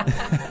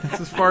 That's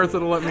as far as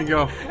it'll let me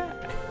go.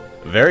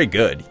 Very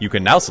good. You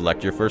can now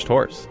select your first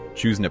horse.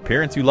 Choose an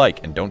appearance you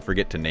like, and don't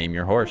forget to name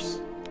your horse.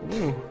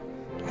 Ooh.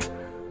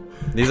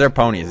 These are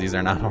ponies. These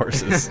are not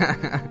horses.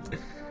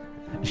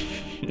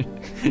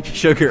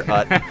 Sugar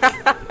Ut.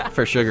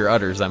 For Sugar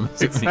Utters, I'm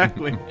assuming.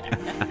 Exactly.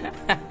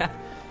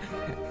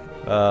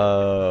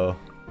 Oh.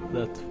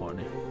 That's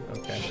funny.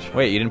 Okay.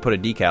 Wait, you didn't put a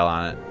decal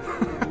on it.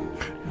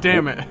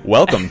 Damn it.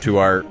 Welcome to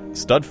our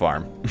stud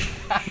farm.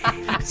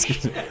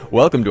 Excuse me.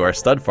 Welcome to our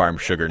stud farm,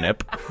 Sugar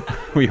Nip.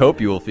 We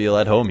hope you will feel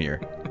at home here.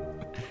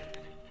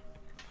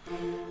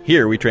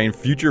 Here, we train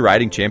future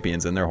riding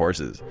champions and their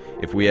horses.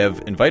 If we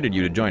have invited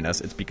you to join us,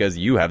 it's because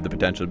you have the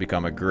potential to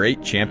become a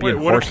great champion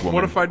Wait, horsewoman.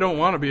 what if I don't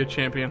want to be a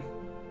champion?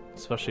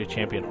 Especially a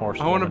champion horse.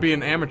 I want to be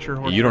an amateur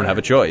horse. You don't rider. have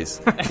a choice.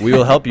 We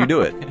will help you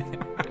do it.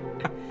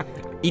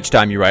 Each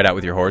time you ride out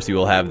with your horse, you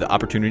will have the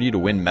opportunity to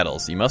win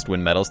medals. You must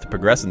win medals to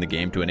progress in the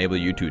game to enable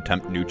you to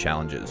attempt new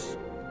challenges.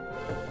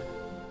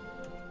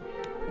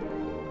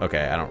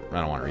 Okay, I don't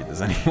want to read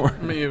this anymore.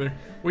 Me either.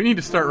 We need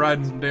to start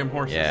riding some damn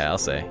horses. Yeah, I'll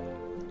say.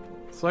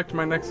 Select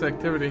my next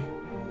activity.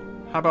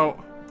 How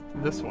about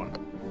this one?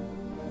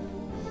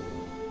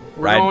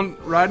 We're going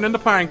riding into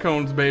pine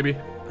cones, baby.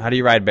 How do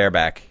you ride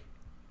bareback?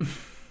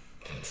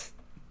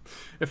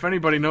 If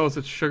anybody knows,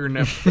 it's Sugar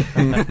Nip.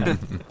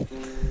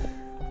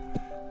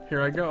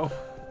 Here I go.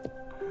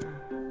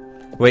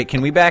 Wait,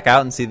 can we back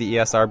out and see the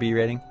ESRB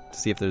rating to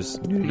see if there's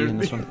nudity in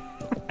this one?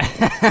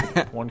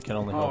 One can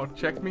only Oh, hope.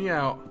 check me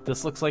out.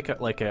 This looks like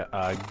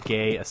a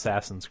gay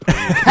Assassin's Creed.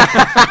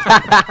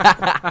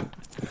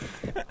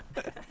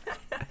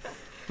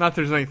 Not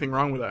there's anything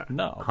wrong with that.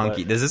 No.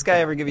 Hunky. but Does this guy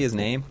ever give you his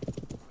name?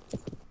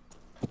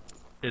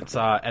 It's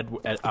what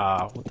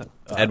the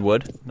Ed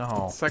Wood?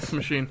 No. Sex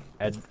machine.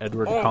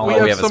 Edward Oh,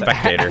 Cullen. we have a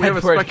spectator. We have a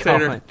Edward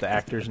spectator. Cullen. The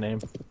actor's name.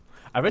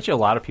 I bet you a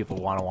lot of people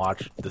want to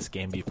watch this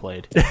game be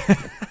played.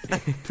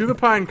 To the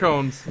pine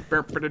cones. It's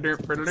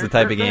It's the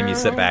type of game you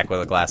sit back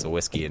with a glass of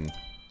whiskey and...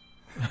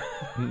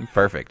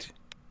 Perfect.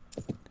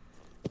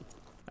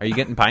 Are you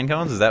getting pine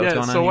cones? Is that what's Yeah,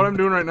 going on so what here? I'm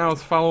doing right now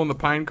is following the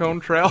pine cone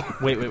trail.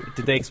 Wait.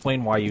 Did they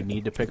explain why you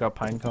need to pick up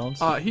pine cones?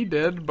 He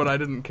did, but I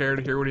didn't care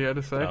to hear what he had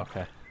to say.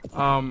 Okay.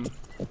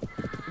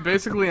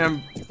 Basically,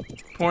 I'm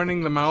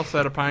pointing the mouse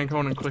at a pine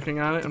cone and clicking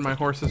on it, and my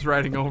horse is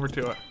riding over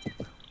to it.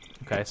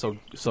 Okay.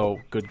 So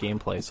good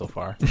gameplay so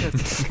far.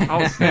 It's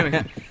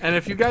outstanding. And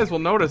if you guys will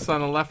notice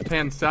on the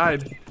left-hand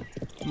side,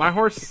 my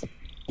horse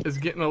is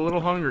getting a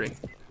little hungry.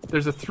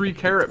 There's a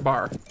 3-carrot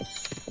bar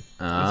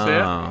Oh. see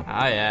it? Oh,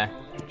 yeah.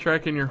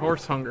 tracking your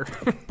horse hunger.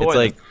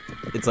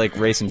 It's like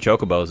racing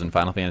chocobos in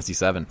Final Fantasy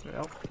VII.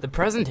 Yep. The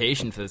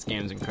presentation for this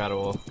game is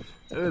incredible.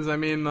 It is. I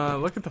mean,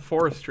 look at the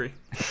forestry.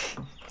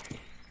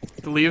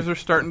 The leaves are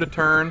starting to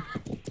turn.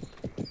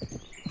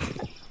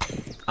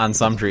 On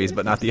some trees,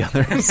 but not the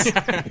others.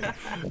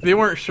 They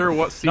weren't sure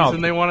what season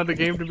No. they wanted the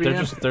game to be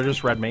in. They're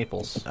just red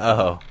maples.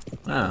 Oh.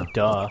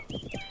 Duh.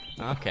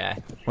 Okay.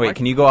 Wait,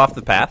 can you go off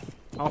the path?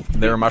 Off the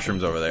There are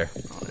mushrooms over there.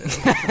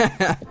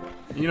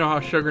 You know how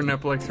Sugar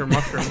Nip likes her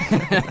mushrooms.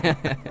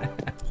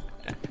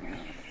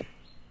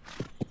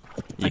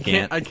 You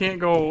can't. I can't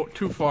go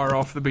too far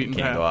off the beaten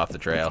Can't path. go off the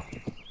trail.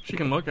 She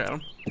can look at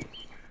them.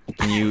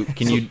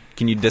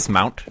 Can you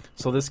dismount?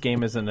 So this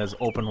game isn't as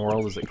open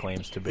world as it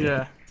claims to be.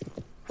 Yeah.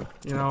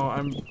 You know,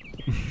 I'm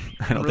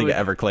I don't think Really? it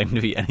ever claimed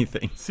to be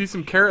anything. see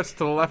some carrots to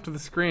the left of the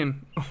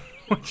screen,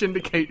 which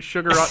indicate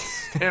Sugar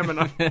Rut's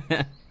stamina.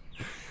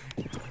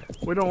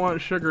 We don't want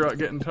Sugar Rut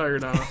getting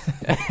tired on us.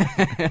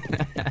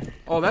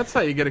 Oh, that's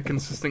how you get a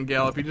consistent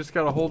gallop. You just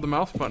gotta hold the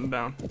mouse button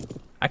down.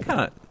 I'm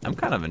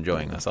kind of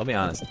enjoying this. I'll be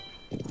honest.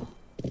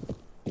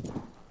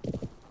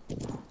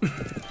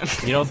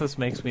 You know what this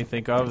makes me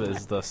think of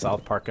is the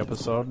South Park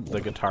episode, the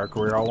Guitar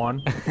Hero one,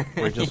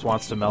 where he just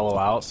wants to mellow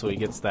out, so he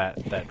gets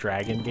that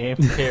dragon game.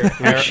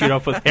 We shoot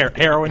up with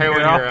heroin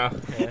hero.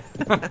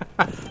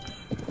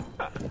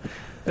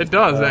 It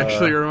does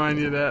actually remind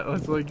you of that.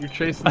 It's like you're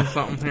chasing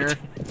something here.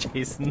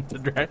 Chasing the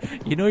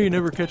dragon. You know you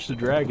never catch the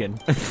dragon.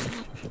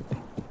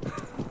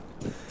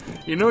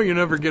 You know you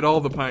never get all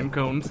the pine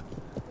cones.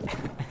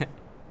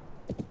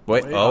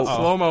 Wait,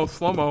 Slow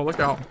mo, look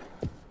out.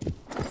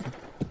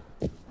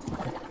 Did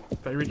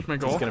I reach my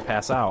goal? He's gonna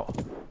pass out.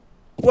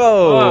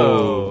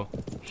 Whoa!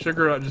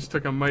 Sugar just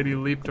took a mighty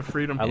leap to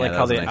freedom. I like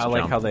how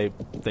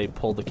they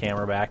pulled the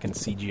camera back and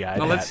CGI'd.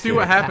 Now let's see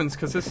what happens,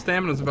 because his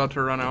stamina's about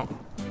to run out.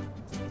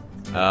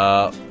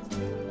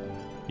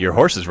 Your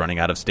horse is running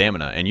out of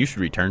stamina, and you should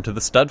return to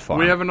the stud farm.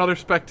 We have another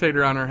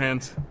spectator on our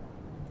hands.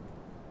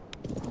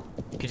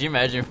 Could you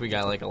imagine if we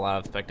got like a lot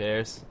of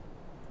spectators?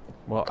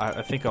 Well,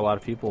 I think a lot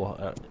of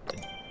people,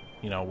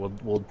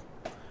 will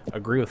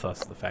agree with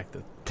us the fact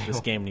that this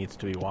game needs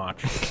to be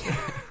watched.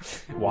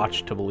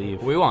 Watch to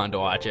believe. We wanted to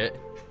watch it.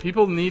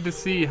 People need to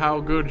see how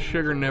good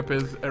Sugar Nip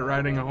is at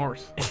riding a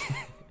horse.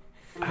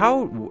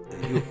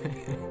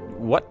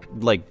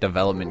 What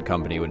development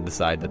company would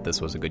decide that this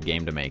was a good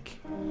game to make?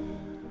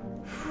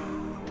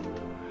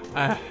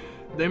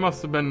 They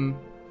must have been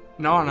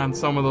gnawing on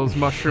some of those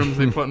mushrooms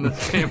they put in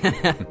this game.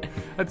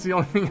 That's the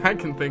only thing I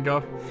can think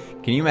of.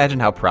 Can you imagine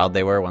how proud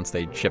they were once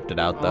they shipped it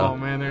out, though? Oh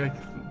man, they're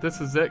like, this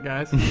is it,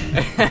 guys.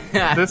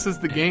 This is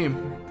the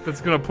game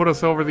that's gonna put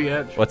us over the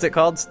edge. What's it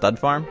called? Stud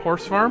Farm?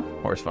 Horse Farm?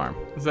 Horse Farm,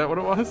 Is that what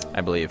it was?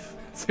 I believe.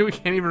 See, we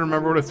can't even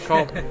remember what it's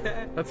called.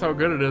 That's how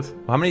good it is.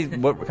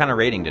 What kind of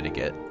rating did it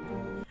get?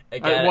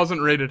 It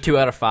wasn't rated. 2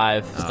 out of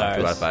 5 stars.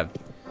 2 out of 5.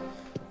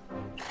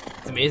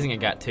 It's amazing it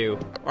got 2.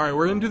 All right,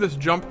 we're gonna do this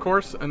jump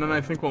course, and then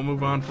I think we'll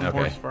move on from Okay.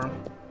 Horse Farm.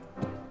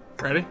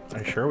 Ready?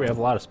 I'm sure we have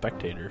a lot of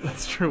spectators.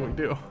 That's true, we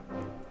do.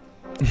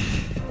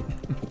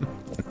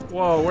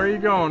 Whoa, where are you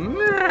going?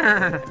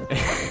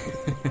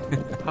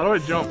 How do I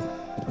jump?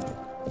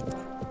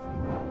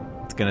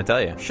 It's gonna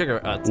tell you. Sugar.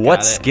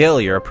 What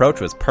skill? Your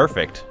approach was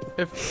perfect.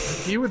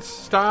 If he would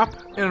stop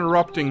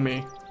interrupting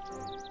me.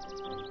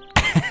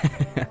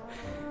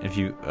 If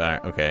you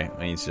okay,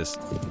 he's just.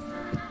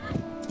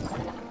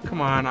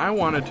 Come on, I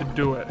wanted to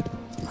do it.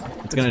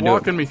 It's gonna do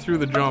walking me through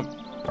the jump.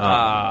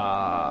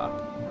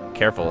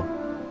 Careful.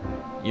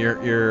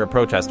 Your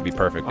approach has to be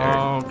perfect, Eric.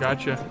 Oh,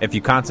 gotcha. If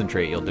you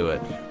concentrate, you'll do it.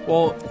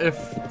 Well, if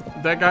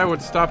that guy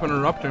would stop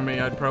interrupting me,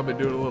 I'd probably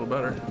do it a little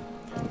better.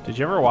 Did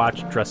you ever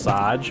watch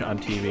Dressage on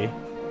TV?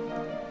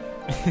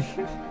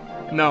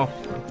 No.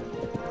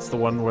 It's the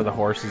one where the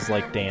horses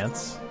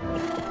dance.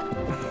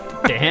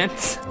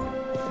 Dance?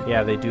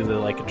 Yeah, they do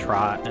a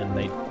trot and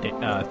they.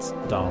 It's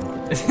dumb.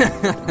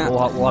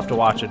 we'll have to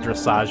watch a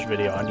dressage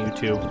video on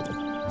YouTube.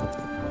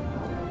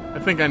 I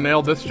think I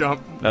nailed this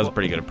jump. That was a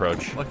pretty good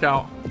approach. Look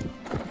out.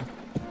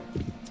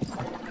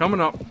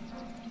 Coming up.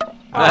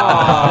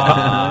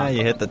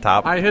 You hit the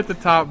top. I hit the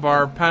top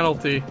bar.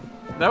 Penalty.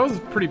 That was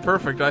pretty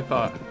perfect, I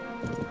thought.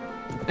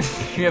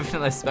 You have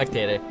another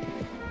spectator.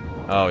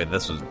 Oh,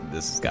 this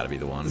has got to be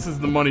the one. This is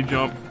the money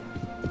jump.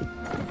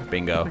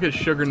 Bingo. Look at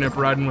Sugar Nip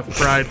riding with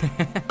pride.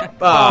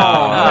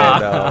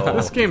 No.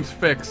 This game's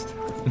fixed.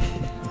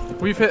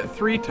 We've hit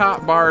 3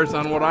 top bars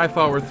on what I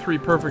thought were 3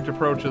 perfect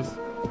approaches.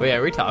 Wait,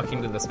 are we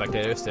talking to the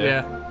spectators too?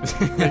 Yeah,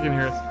 they can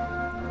hear us.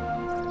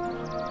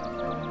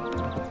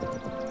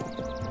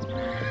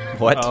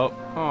 What?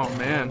 Oh,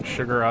 Man,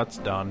 Sugar Ut's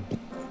done.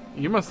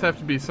 you must have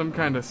to be some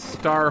kind of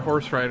star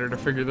horse rider to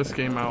figure this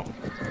game out.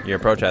 Your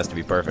approach has to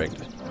be perfect.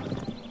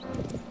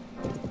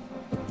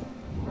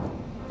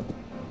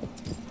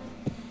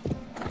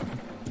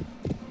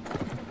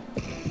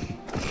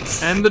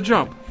 And the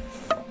jump.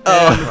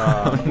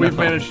 Oh, we've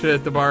managed to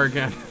hit the bar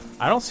again.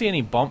 I don't see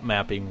any bump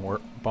mapping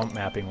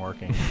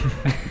working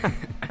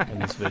in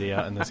this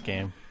video, in this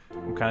game.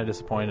 I'm kind of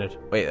disappointed.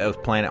 Wait, that was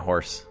Planet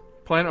Horse.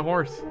 Planet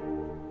Horse.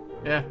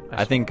 Yeah.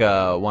 I think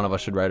one of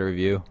us should write a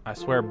review. I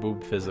swear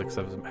boob physics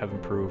have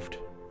improved.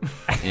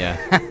 Yeah.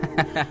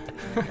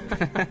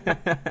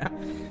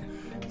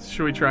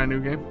 Should we try a new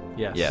game?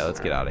 Yes. Yeah, let's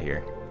get out of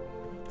here.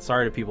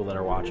 Sorry to people that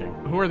are watching.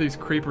 Who are these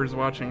creepers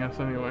watching us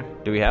anyway?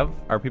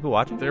 Are people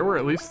watching? There were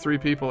at least 3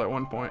 people at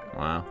one point.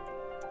 Wow.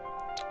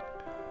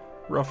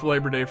 Rough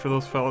Labor Day for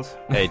those fellas.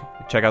 Hey,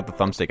 check out the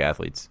Thumbstick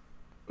Athletes.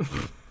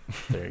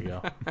 There you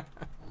go.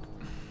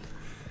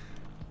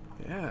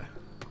 Yeah.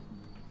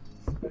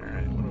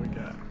 Alright, what do we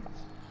got?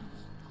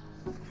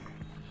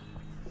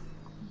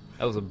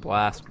 That was a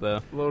blast,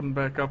 though. Loading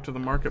back up to the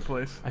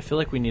marketplace. I feel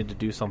like we need to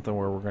do something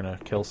where we're going to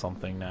kill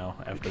something now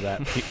after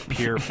that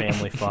pure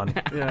family fun.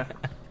 Yeah.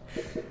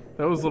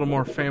 That was a little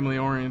more family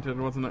oriented,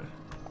 wasn't it?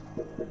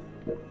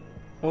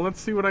 Well, let's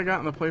see what I got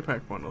in the play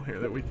pack bundle here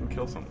that we can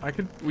kill some.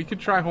 We could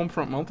try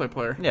Homefront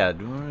multiplayer. Yeah.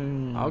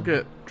 I'll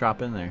get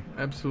drop in there.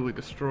 absolutely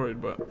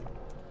destroyed, but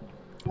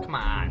Come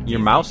on. Your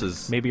mouse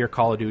is. Maybe your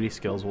Call of Duty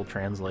skills will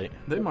translate.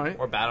 they might.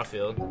 Or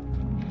Battlefield.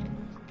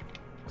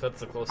 That's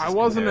the closest. I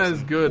wasn't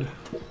comparison. as good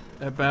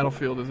At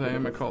Battlefield as I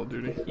am at Call of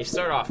Duty. You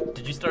start off.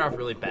 Did you start off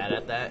really bad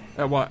at that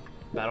At what?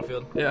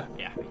 Battlefield? Yeah.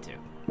 Yeah, me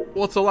too.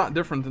 Well, it's a lot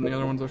different than the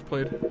other ones I've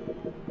played.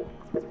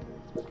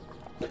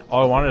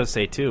 Oh, I wanted to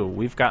say too,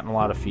 we've gotten a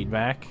lot of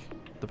feedback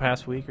the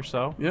past week or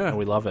so. Yeah. And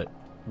we love it.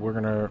 We'll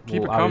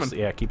Keep it obviously- coming.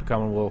 Yeah, keep it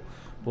coming.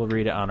 We'll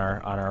read it on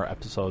our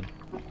episode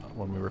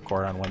when we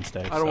record on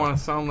Wednesday. I don't want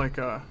to sound like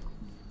a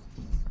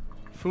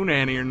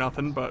Funani or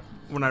nothing, but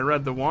when I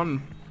read the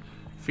one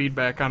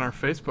feedback on our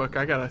Facebook,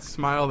 I got a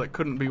smile that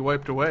couldn't be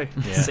wiped away.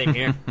 Yeah. Same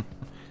here.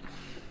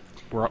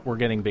 We're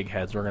getting big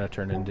heads. We're going to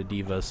turn into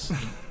divas.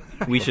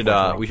 We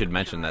should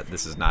mention that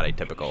this is not a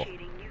typical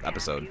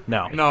episode.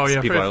 No. No,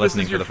 yeah, People if are this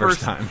listening is for your the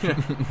first time. Yeah,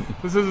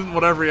 this isn't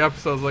what every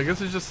episode's like.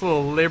 This is just a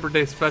little Labor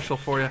Day special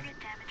for you.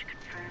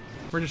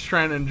 We're just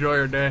trying to enjoy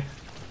our day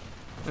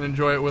and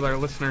enjoy it with our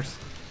listeners.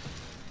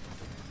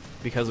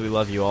 Because we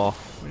love you all.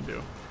 We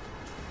do.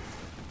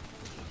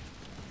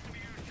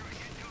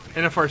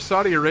 And if our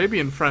Saudi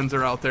Arabian friends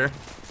are out there,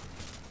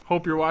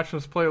 hope you're watching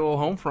us play a little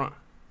home front.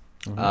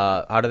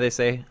 How do they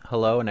say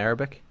hello in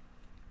Arabic?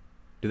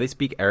 Do they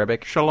speak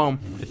Arabic? Shalom.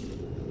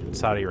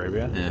 Saudi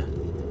Arabia? Yeah,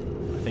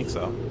 I think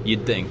so.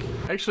 you'd think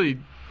Actually,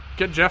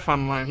 get Jeff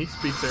online. He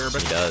speaks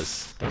Arabic. he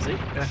does. Does he?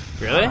 Yeah.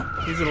 Really?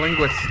 He's a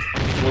linguist.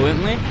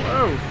 Fluently?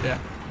 Whoa. Yeah.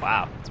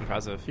 Wow, that's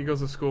impressive. He goes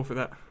to school for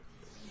that.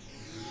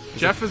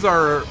 Jeff is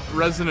our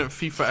resident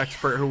FIFA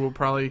expert who will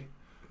probably,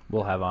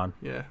 We'll have on.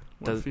 yeah,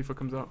 when Does- FIFA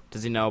comes out.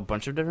 Does he know a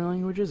bunch of different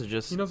languages or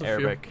just He knows a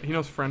Arabic? few. He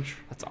knows French.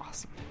 That's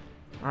awesome.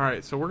 All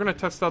right, so we're going to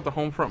test out the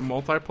Homefront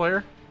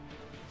multiplayer.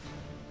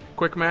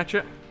 Quick match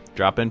it.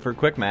 Drop in for a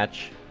quick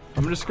match.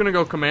 I'm just going to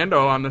go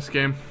commando on this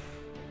game.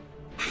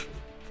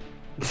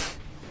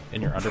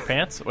 In your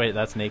underpants? Wait,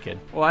 that's naked.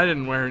 Well, I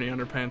didn't wear any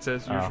underpants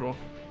as Oh. usual.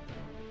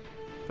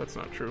 That's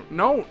not true.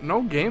 No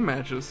game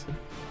matches.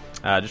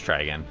 Just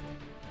try again.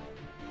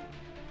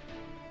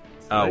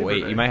 It's Oh Labor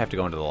wait, Day. you might have to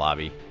go into the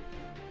lobby.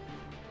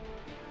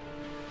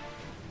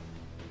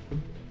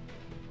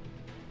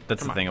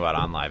 That's Come the on. thing about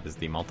OnLive is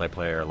the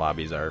multiplayer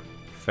lobbies are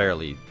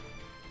fairly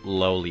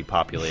lowly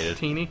populated.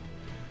 Teeny.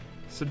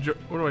 So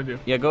what do I do?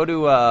 Yeah, go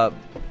to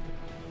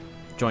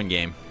join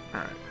game. All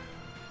right,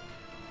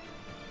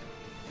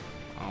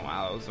 Oh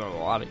wow, those are a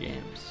lot of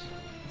games.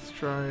 let's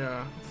try.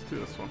 Let's do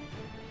this one.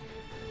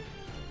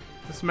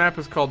 This map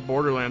is called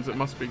Borderlands. It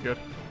must be good.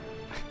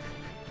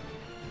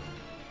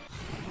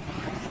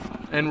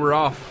 And we're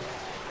off.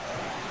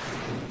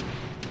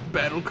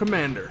 Battle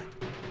Commander.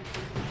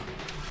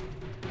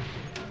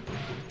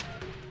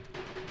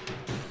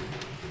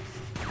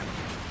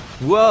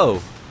 Whoa!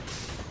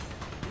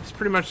 It's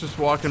pretty much just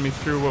walking me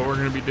through what we're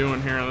going to be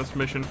doing here on this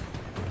mission.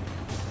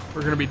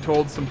 We're going to be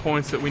told some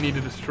points that we need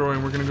to destroy,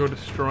 and we're going to go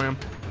destroy them.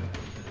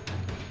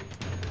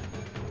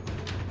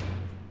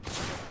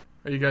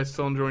 Are you guys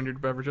still enjoying your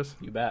beverages?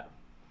 You bet.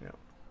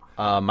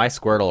 My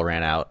Squirtle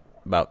ran out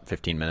about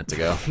 15 minutes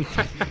ago.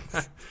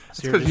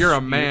 So 'cause you're a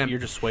man. You're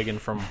just swigging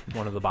from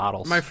one of the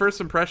bottles. My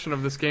first impression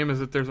of this game is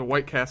that there's a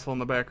White Castle in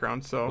the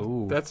background, so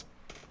Ooh. it's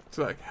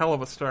a hell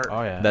of a start.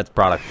 Oh, yeah. That's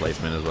product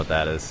placement is what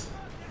that is.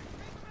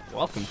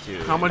 Welcome to.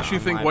 How much the you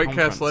think online White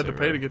Castle Homefront had to pay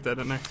server. to get that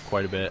in there?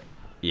 quite a bit.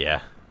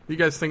 Yeah. You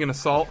guys thinking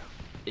assault?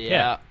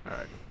 Yeah. All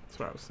right, that's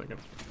what I was thinking.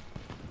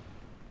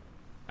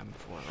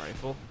 M4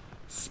 rifle.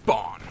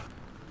 Spawn.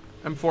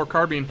 M4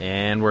 carbine.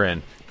 And we're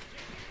in.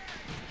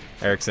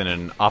 Eric's in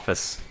an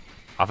office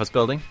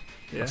building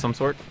Yeah. of some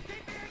sort.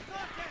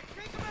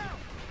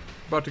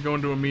 About to go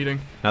into a meeting.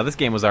 Now this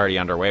game was already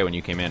underway when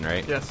you came in,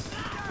 right? Yes,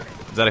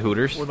 Is that a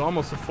Hooters? with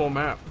almost a full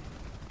map.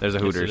 There's a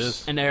Yes, it Hooters.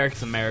 is. And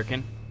Eric's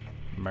American.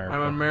 America.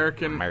 I'm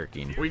American.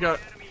 American. We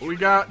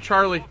got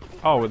Charlie.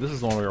 Oh, this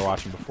is the one we were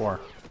watching before.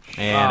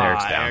 And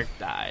Eric's down. Eric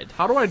died.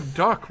 How do I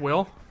duck,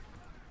 Will?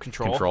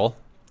 Control.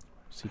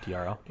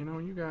 CTRL. You know,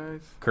 you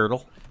guys,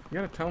 Curdle. you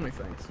gotta tell me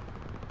things.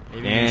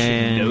 Maybe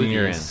And you should know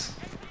you're these.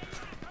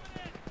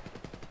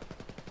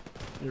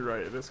 You're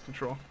right, it is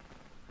control.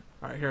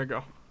 All right, here I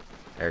go.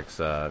 Eric's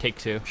Take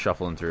two.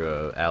 shuffling through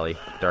a alley,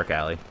 dark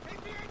alley.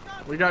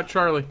 We got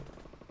Charlie.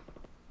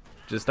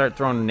 Just start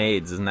throwing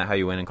nades. Isn't that how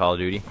you win in Call of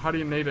Duty? How do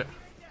you nade it?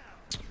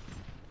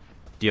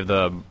 Do you have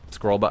the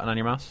scroll button on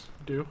your mouse?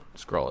 Do.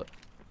 Scroll it.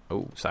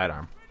 Oh,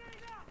 sidearm.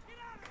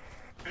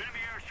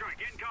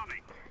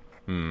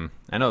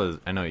 I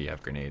know you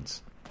have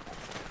grenades.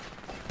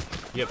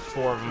 You have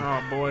 4 of them.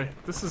 Oh boy,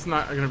 this is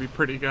not gonna be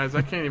pretty, guys.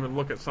 I can't even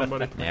look at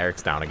somebody. Yeah,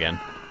 Eric's down again.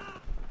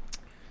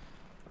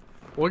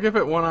 We'll give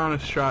it one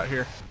honest shot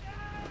here.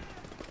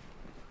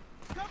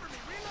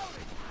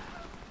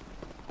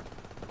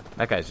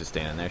 That guy's just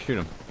standing there. Shoot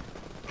him.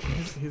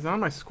 He's on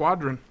my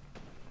squadron.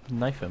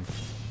 Knife him.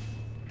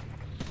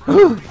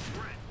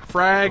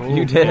 Frag.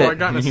 You did Oh, it. I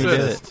got an You did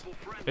assist.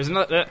 There's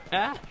another.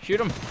 Shoot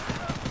him.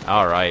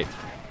 All right.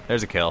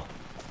 There's a kill.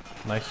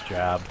 Nice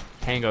job.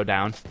 Tango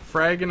down.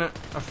 Frag and a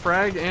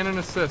frag and an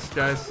assist,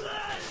 guys.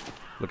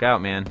 Look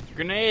out, man.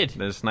 Grenade.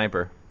 There's a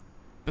sniper.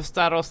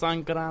 Pistado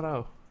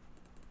sangrado.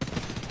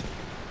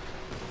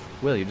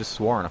 Will, you just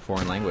swore in a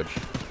foreign language.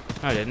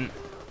 No, I didn't.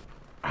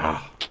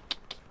 I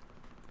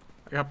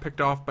got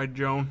picked off by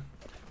Joan.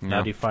 Now,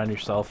 No. do you find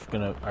yourself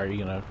are you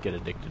gonna get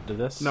addicted to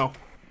this? No.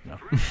 No.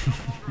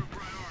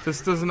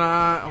 This does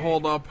not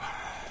hold up.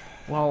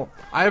 Well,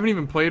 I haven't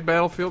even played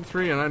Battlefield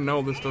 3, and I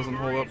know this doesn't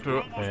hold up to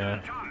it.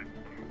 yeah.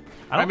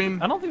 I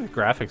mean- I don't think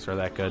the graphics are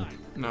that good.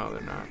 No,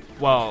 they're not.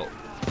 Well,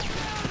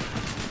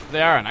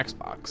 they are on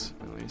Xbox,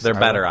 at least. They're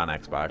better on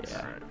Xbox.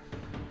 Alright.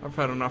 I've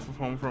had enough of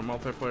Homefront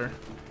multiplayer.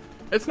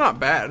 It's not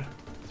bad.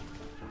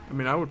 I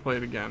mean, I would play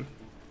it again.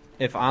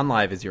 If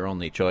OnLive is your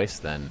only choice,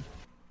 then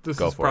This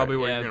Go is for probably it.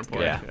 what Yeah, you're going it's to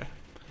play. good.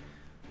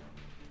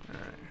 Yeah.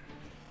 Alright.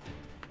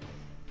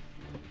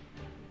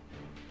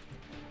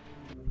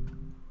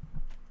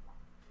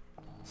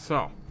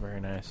 So,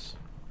 Very nice.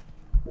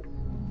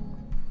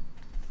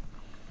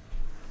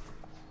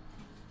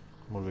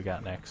 What do we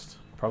got next?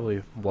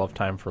 Probably we'll have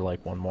time for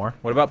like one more.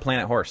 what about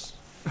Planet Horse?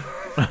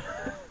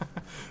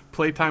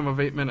 playtime of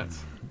 8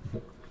 minutes.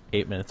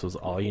 8 minutes was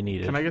all you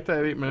needed. Can I get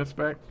that 8 minutes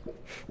back?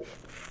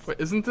 Wait,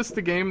 isn't this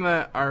the game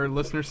that our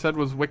listener said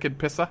was Wicked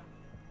Pissa?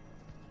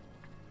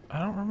 I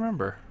don't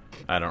remember.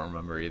 I don't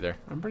remember either.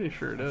 I'm pretty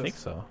sure it is. I think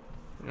so.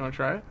 You want to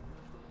try it?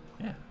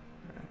 Yeah.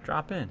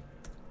 Drop in.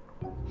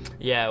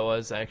 Yeah, it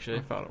was I actually.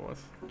 thought it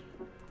was.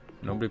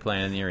 Nobody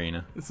playing in the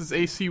arena. This is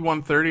AC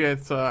 130.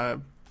 It's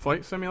a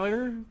flight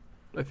simulator,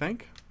 I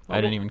think. I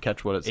didn't even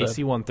catch what it said.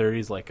 AC 130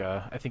 is like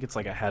I think it's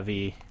like a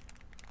heavy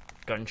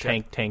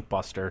Gunship. tank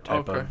buster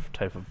type Okay.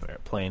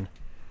 of plane.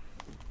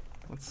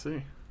 Let's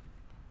see.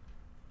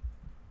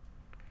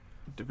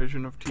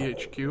 Division of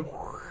THQ.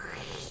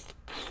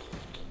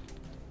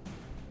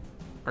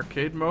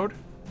 Arcade mode.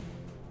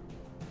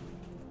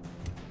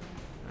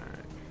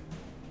 Alright.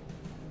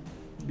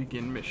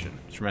 Begin mission.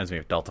 This reminds me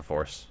of Delta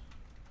Force.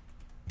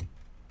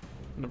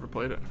 Never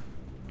played it.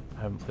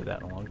 I haven't played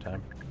that in a long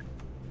time.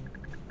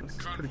 This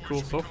is pretty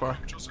cool so far.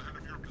 Just ahead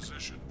of your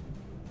position.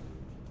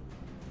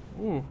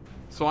 Ooh.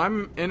 So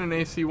I'm in an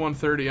AC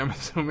 130, I'm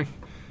assuming.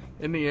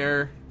 In the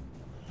air.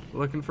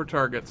 Looking for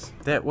targets.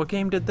 What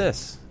game did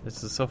this?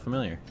 This is so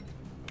familiar.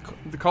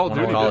 The Call of One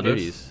of Duty Call of did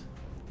this. Duties.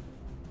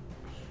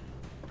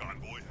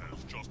 Convoy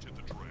has just hit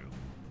the trail.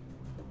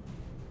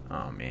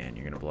 Oh man,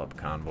 you're gonna blow up a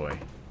convoy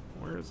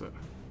Where is it?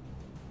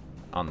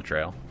 on the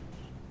trail.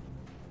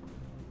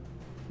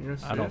 You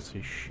guys see I don't it?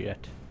 see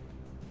shit.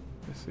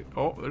 I see.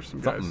 Oh, there's some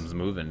guys. Something's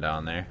moving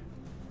down there.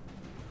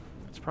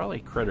 It's probably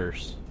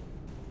critters.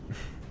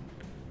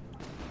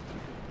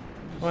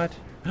 What?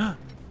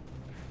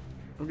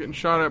 I'm getting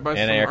shot at by And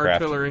some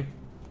aircraft. artillery.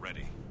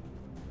 Ready.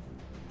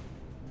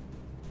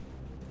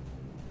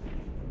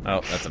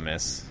 Oh, that's a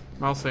miss.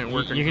 Mouse ain't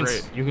working You can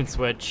great. you can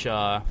switch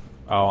Oh,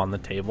 on the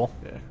table.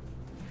 Yeah.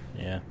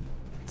 Yeah.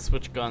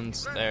 switch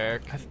guns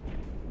there. I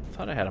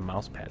thought I had a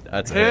mouse pad. Down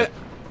That's a Hit. hit.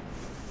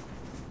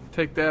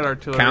 Take that,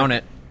 artillery. Count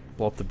it.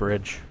 Blow up the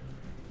bridge.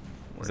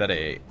 Is that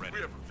a We have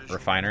a visual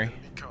refinery? enemy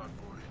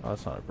convoy. Oh,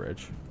 that's not a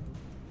bridge.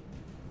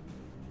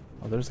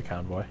 Oh, there's a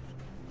convoy.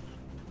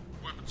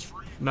 Weapons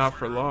free. Not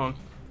for long.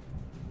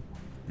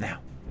 Now.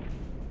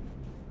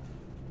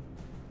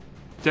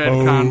 Dead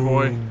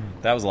convoy.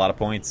 That was a lot of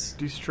points.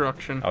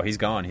 Destruction. Oh, he's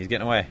gone. He's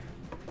getting away.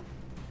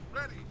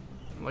 Ready.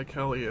 Like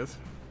hell he is.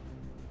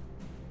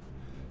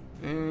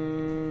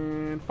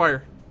 And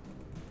fire.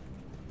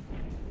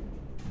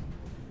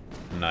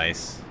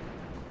 Nice.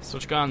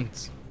 Switch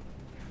guns.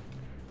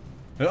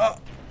 Oh!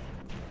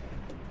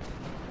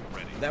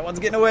 That one's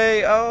getting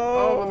away. Oh,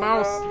 Oh, the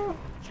mouse. no.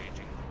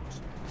 Changing course.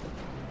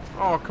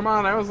 Oh, come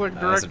on. That was like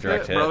That was direct, a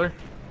direct hit. brother.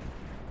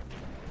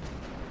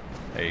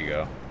 There you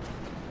go.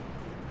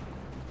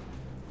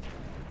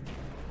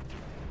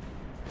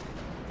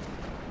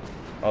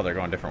 Oh, they're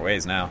going different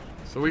ways now.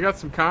 So we got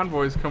some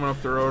convoys coming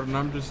up the road, and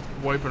I'm just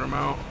wiping them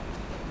out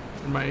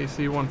in my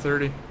AC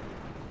 130.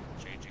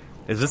 Changing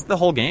course. Is this the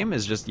whole game?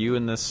 Is just you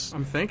in this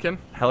I'm thinking.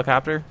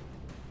 helicopter?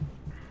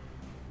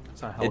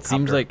 It's not a It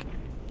seems helicopter. like.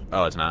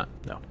 Oh, it's not.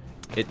 No.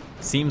 It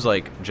seems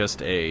like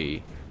just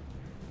a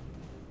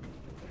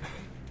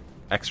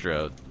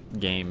extra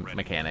game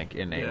mechanic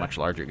in a Yeah. much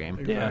larger game.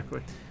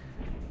 Exactly.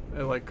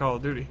 I like Call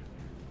of Duty.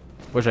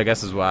 Which I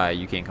guess is why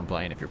you can't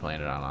complain if you're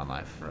playing it on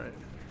OnLive. Right.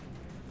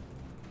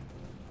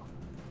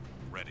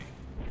 Ready.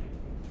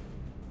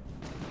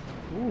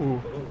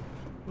 Ooh.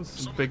 Those are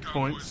some Some big convoys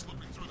points.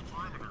 slipping through the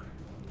perimeter.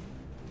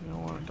 You know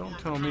what? Don't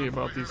tell me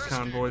about these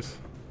convoys.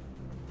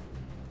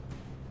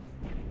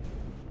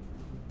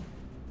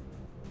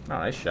 Oh,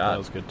 nice shot. That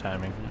was good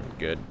timing.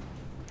 Good.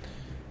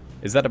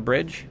 Is that a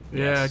bridge? Yeah,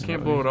 Yes. I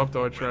can't blow it up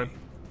though. I tried.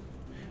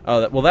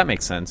 Oh, well, that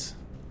makes sense.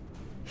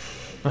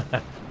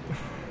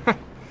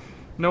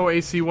 No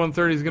AC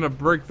 130 is gonna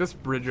break this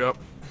bridge up.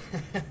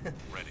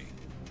 Ready.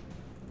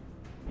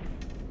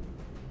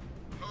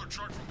 Another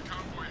truck from the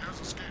convoy has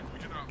escaped. We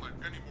cannot let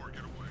any more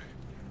get away.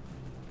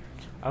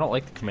 I don't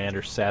like the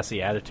commander's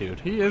sassy attitude.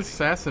 He is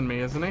sassing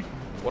me, isn't he?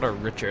 What a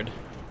Richard.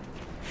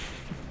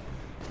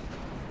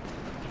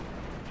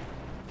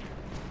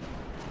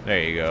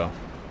 There you go.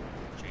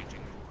 Changing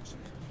course.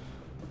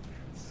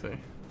 Let's see.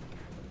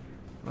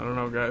 I don't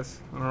know, guys.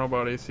 I don't know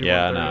about AC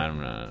Yeah, no,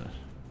 130. I'm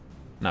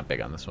not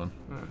big on this one.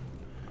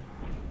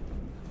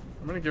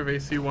 I'm gonna give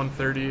AC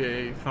 130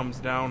 a thumbs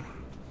down.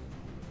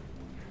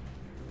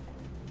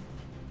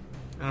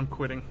 And I'm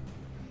quitting.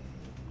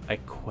 I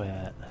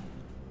quit.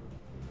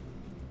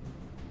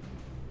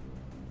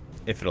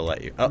 If it'll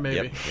let you. Oh, Maybe.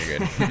 yep, you're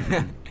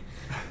good.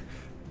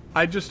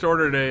 I just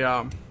ordered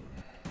a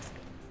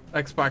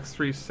Xbox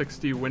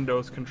 360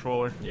 Windows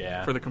controller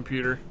Yeah. for the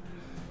computer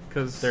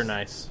because They're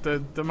nice.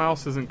 The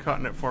mouse isn't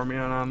cutting it for me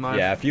on live.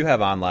 Yeah, if you have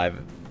OnLive,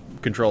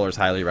 controllers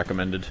highly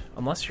recommended.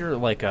 Unless you're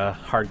like a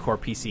hardcore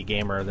PC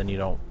gamer, then you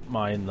don't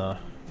mind the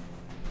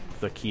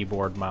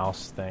keyboard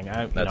mouse thing.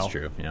 That's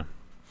true, yeah.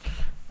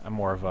 I'm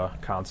more of a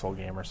console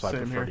gamer, so I Same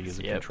prefer here. to use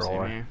a Yep,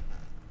 controller. same here.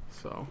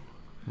 So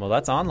Well,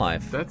 that's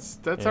OnLive. that's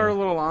Yeah. our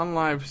little on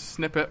live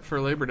snippet for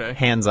Labor Day.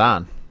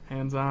 Hands-on.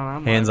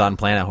 Hands-on. Hands-on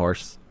Planet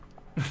Horse.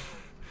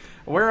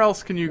 Where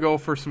else can you go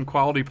for some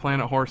quality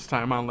Planet Horse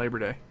time on Labor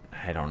Day?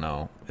 I don't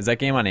know. Is that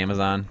game on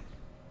Amazon?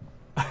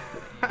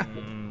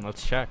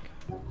 Let's check.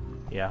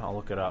 Yeah, I'll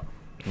look it up.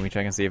 Can we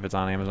check and see if it's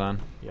on Amazon?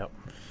 Yep.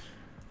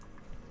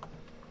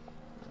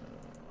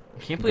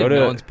 I can't believe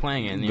no one's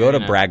playing it. In the Go to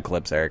internet. Bragg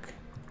clips, Eric.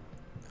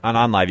 On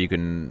OnLive, you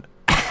can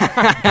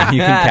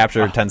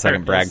capture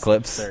 10-second There Bragg is-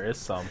 clips. There is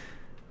some.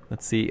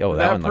 Let's see. Oh,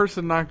 that That one.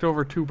 person knocked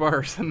over 2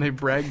 bars and they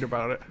bragged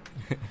about it.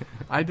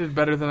 I did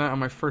better than that on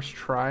my first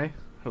try.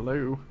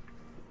 Hello.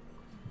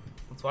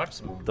 Let's watch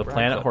some. The Brad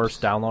Planet Horse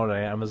clips. download on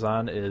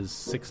Amazon is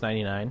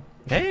 $6.99.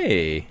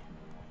 Hey.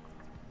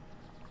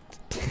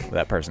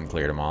 That person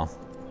cleared them all.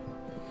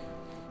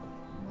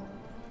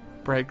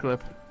 Brag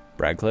clip.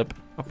 Bragg clip.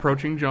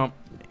 Approaching jump.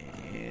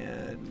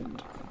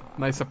 And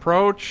Nice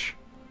approach.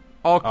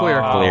 All clear.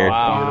 Oh, Cleared.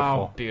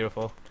 Wow.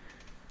 Beautiful.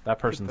 That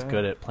person's that.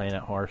 good at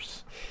Planet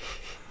Horse.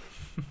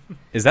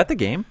 is that the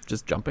game?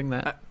 Just jumping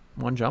that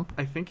one jump?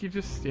 I think you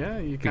just, you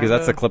kind Because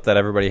that's the clip that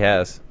everybody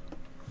has.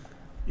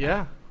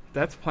 Yeah,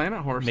 that's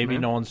Planet Horse. Maybe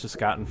man. no one's just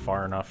gotten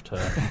far enough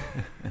to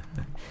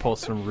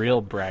post some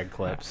real brag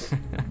clips.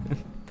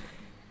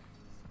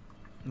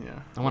 Yeah.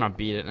 I want to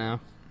beat it now.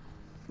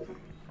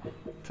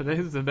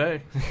 Today's the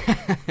day.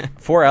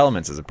 4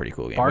 Elements is a pretty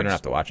cool game. We Bard's- don't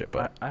have to watch it,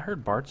 but I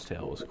heard Bard's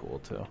Tale was cool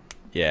too.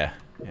 yeah,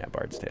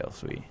 Bard's Tale,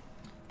 sweet.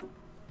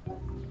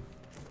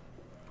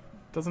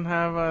 Doesn't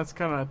have, it's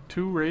got a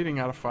 2 rating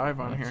out of 5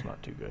 on That's here.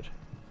 not too good.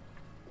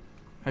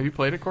 Have you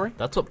played it, Corey?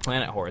 That's what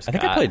Planet Horse. I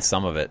think I played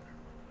some of it.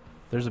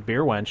 There's a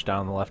beer wench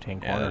down in the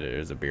left-hand Yeah, corner.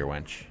 there's a beer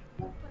wench.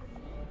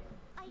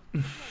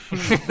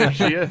 There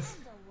she is.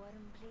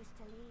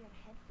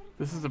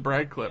 This is a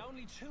brag clip.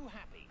 Only too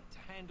happy to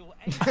handle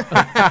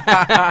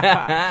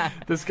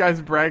This guy's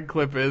brag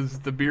clip is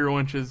the beer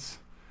wench's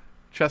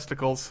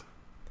chesticles.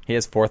 He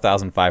has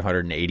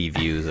 4,580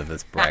 views of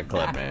this brag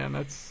clip. Man,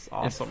 that's It's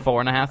awesome.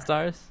 4.5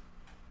 stars.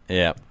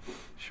 Yeah.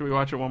 Should we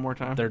watch it one more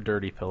time? They're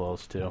dirty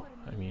pillows too.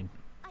 I mean,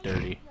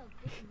 dirty.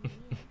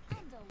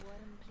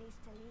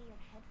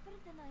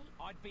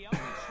 I'd be only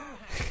too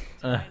happy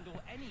to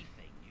handle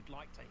anything you'd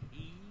like to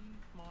heave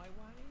my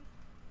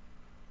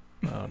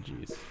way. Oh,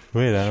 jeez.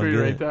 Wait, Should we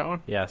rate that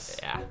one? Yes.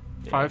 Yeah.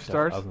 Yeah, 5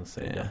 stars? I was gonna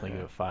say Yeah. definitely give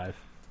it 5.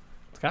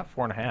 It's got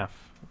 4.5.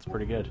 That's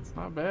pretty good. It's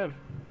not bad.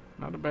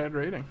 Not a bad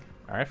rating.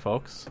 All right,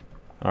 folks.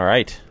 All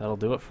right. That'll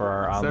do it for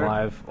our Is on there-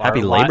 live. Happy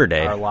our Labor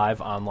Day. Our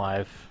live on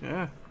live.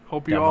 Yeah.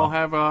 Hope you Demo. all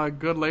have a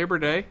good Labor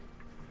Day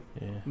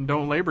Yeah. and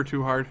don't labor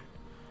too hard.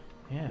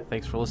 Yeah.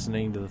 Thanks for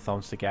listening to the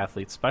Thumbstick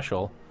Athlete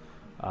special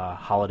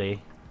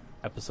holiday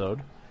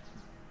episode.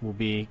 We'll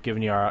be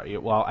giving you our.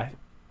 Well,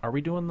 are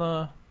we doing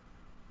the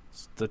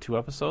 2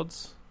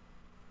 episodes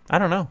I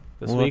don't know.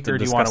 this We'll have week, or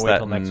do you want to discuss wait that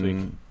till next week?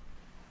 in-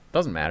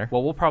 Doesn't matter.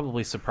 Well, we'll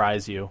probably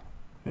surprise you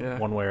Yeah.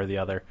 one way or the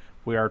other.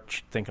 We are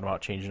thinking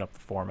about changing up the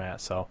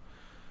format, so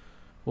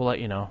we'll let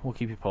you know. We'll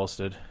keep you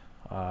posted.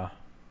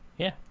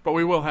 But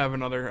we will have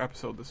another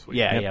episode this week.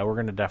 Yeah, Yep. yeah, we're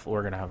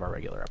gonna have our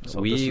regular episode.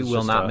 This we is will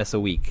just not miss a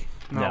week.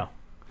 No.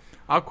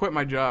 I'll quit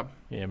my job.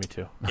 Yeah, me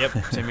too. Yep.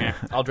 Same here.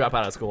 I'll drop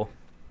out of school.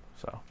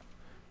 So,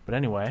 but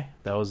anyway,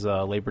 that was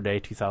Labor Day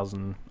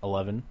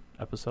 2011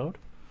 episode.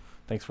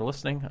 Thanks for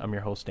listening. I'm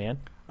your host Dan.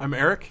 I'm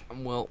Eric.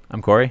 Well.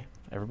 I'm Corey.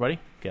 Everybody,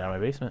 get out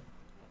of my basement.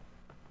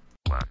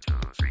 1, 2,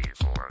 3,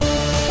 4.